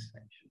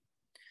 essentially.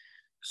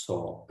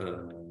 So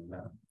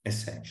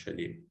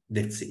essentially,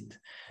 that's it.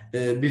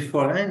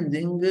 Before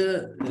ending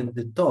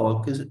the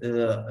talk,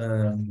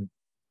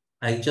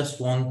 I just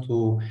want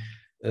to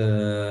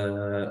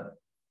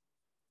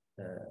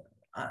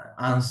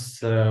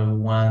answer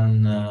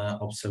one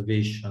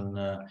observation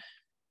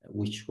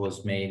which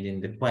was made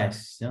in the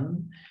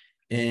question.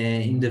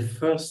 In the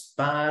first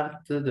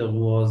part, there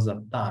was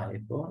a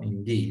typo,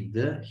 indeed,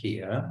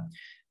 here.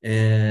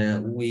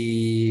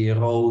 We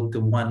wrote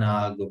 1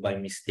 algo by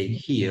mistake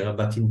here,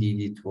 but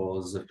indeed it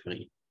was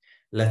 3.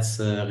 Let's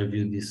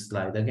review this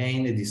slide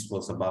again. This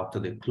was about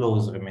the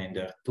close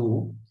remainder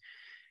 2.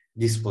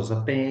 This was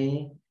a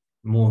pay,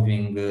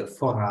 moving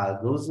 4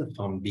 algos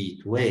from B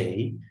to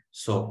A.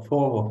 So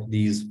 4 of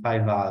these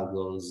 5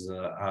 algos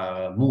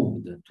are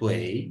moved to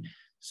A.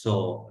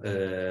 So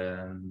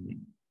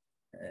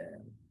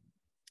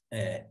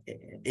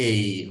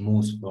A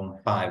moves from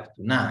 5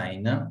 to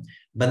 9,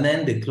 but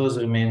then the close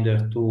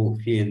remainder 2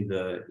 field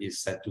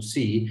is set to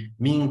C,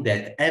 meaning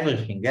that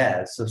everything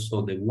else,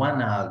 so the 1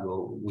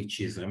 algo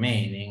which is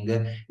remaining,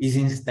 is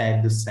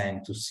instead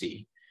sent to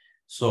C.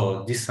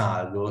 So this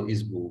algo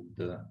is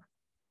moved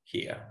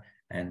here.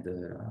 And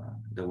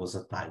there was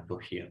a typo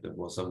here, there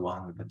was a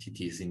 1, but it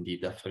is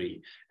indeed a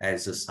 3,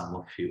 as some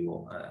of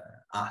you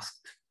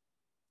asked.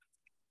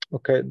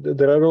 Okay,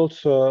 there are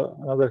also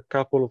another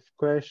couple of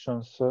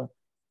questions.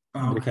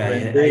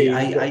 Okay,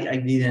 I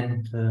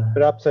didn't...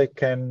 Perhaps I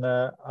can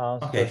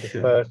answer okay, the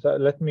sure. first.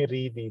 Let me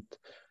read it.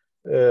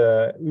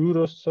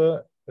 Euros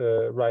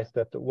writes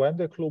that when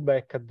the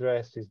clawback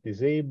address is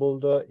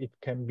disabled, it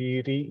can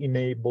be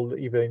re-enabled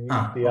even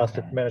if the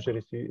asset manager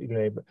is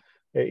enabled.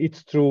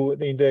 It's true,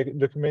 in the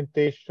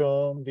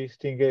documentation, this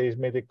thing is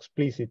made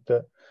explicit.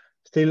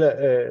 Still,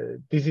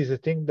 this is a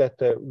thing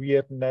that we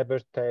have never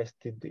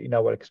tested in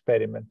our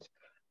experiment.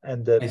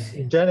 And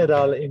in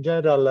general, if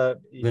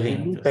you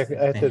look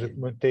at the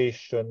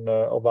documentation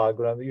of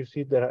Algorand, you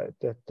see that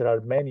there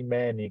are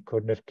many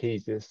corner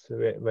cases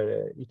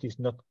where it is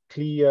not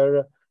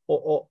clear,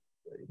 or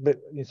but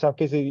in some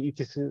cases it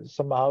is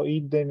somehow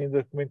hidden in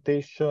the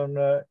documentation.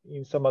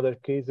 In some other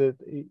cases,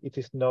 it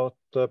is not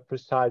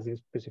precisely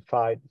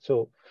specified.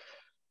 So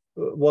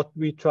what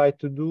we try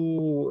to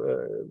do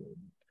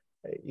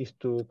is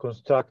to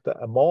construct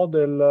a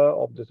model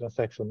of the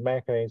transaction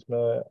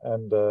mechanism,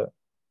 and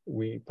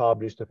we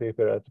published a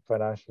paper at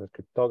Financial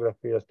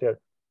Cryptography last year.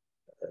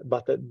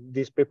 But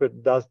this paper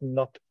does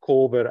not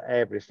cover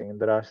everything.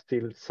 There are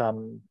still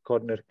some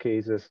corner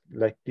cases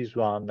like this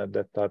one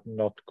that are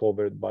not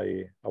covered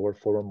by our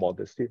formal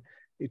models.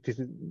 It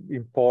is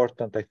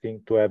important, I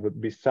think, to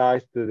have,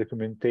 besides the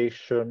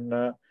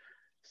documentation,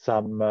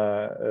 some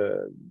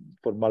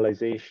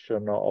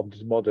formalization of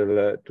this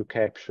model to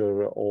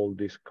capture all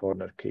these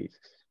corner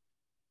cases.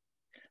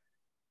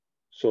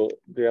 So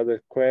the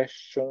other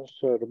questions,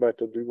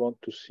 Roberto, do you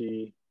want to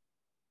say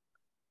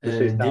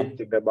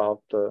something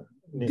about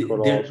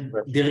Nicolo's question?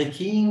 The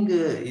rekeying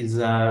is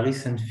a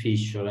recent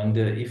feature, and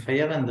if I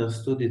have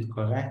understood it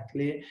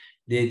correctly,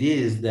 the idea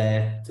is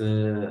that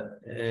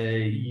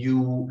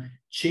you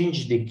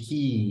change the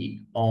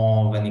key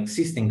of an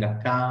existing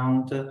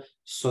account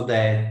so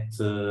that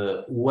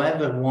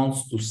whoever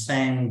wants to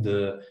send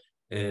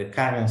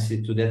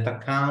currency to that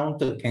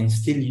account can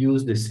still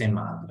use the same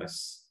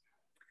address.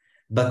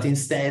 But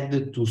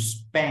instead to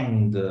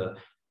spend the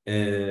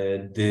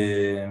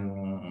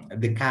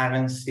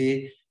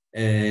currency,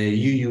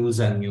 you use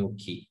a new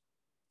key,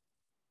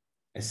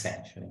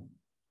 essentially.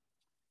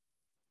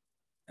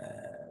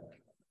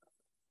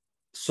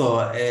 So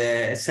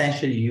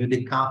essentially you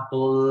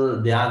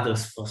decouple the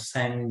others for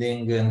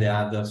sending and the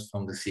others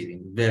from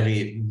receiving,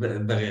 very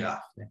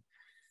roughly.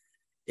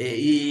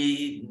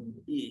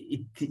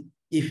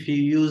 If you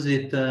use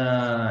it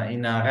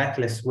in a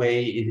reckless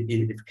way,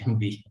 it can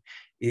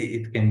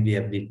be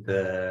a bit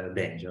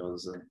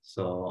dangerous.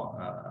 So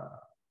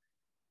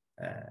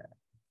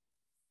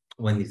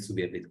one needs to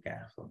be a bit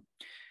careful.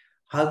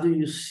 How do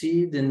you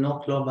see the no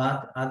club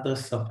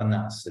address of an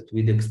asset?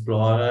 With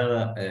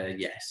Explorer,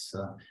 yes.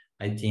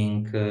 I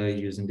think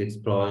using the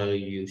Explorer,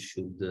 you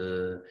should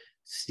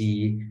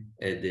see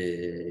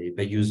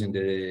by using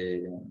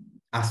the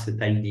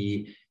asset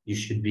ID, you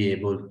should be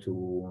able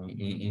to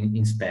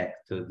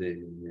inspect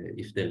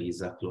if there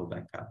is a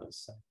clawback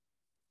address.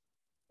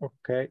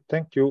 Okay,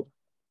 thank you.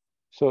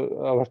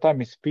 So our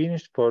time is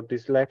finished for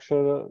this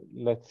lecture.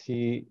 Let's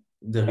see.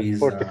 There is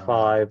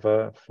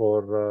 45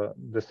 for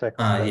the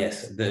second.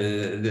 Yes,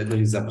 there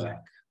is a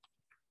break.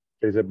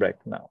 There is a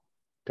break now.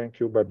 Thank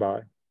you.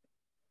 Bye-bye.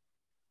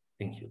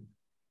 Thank you.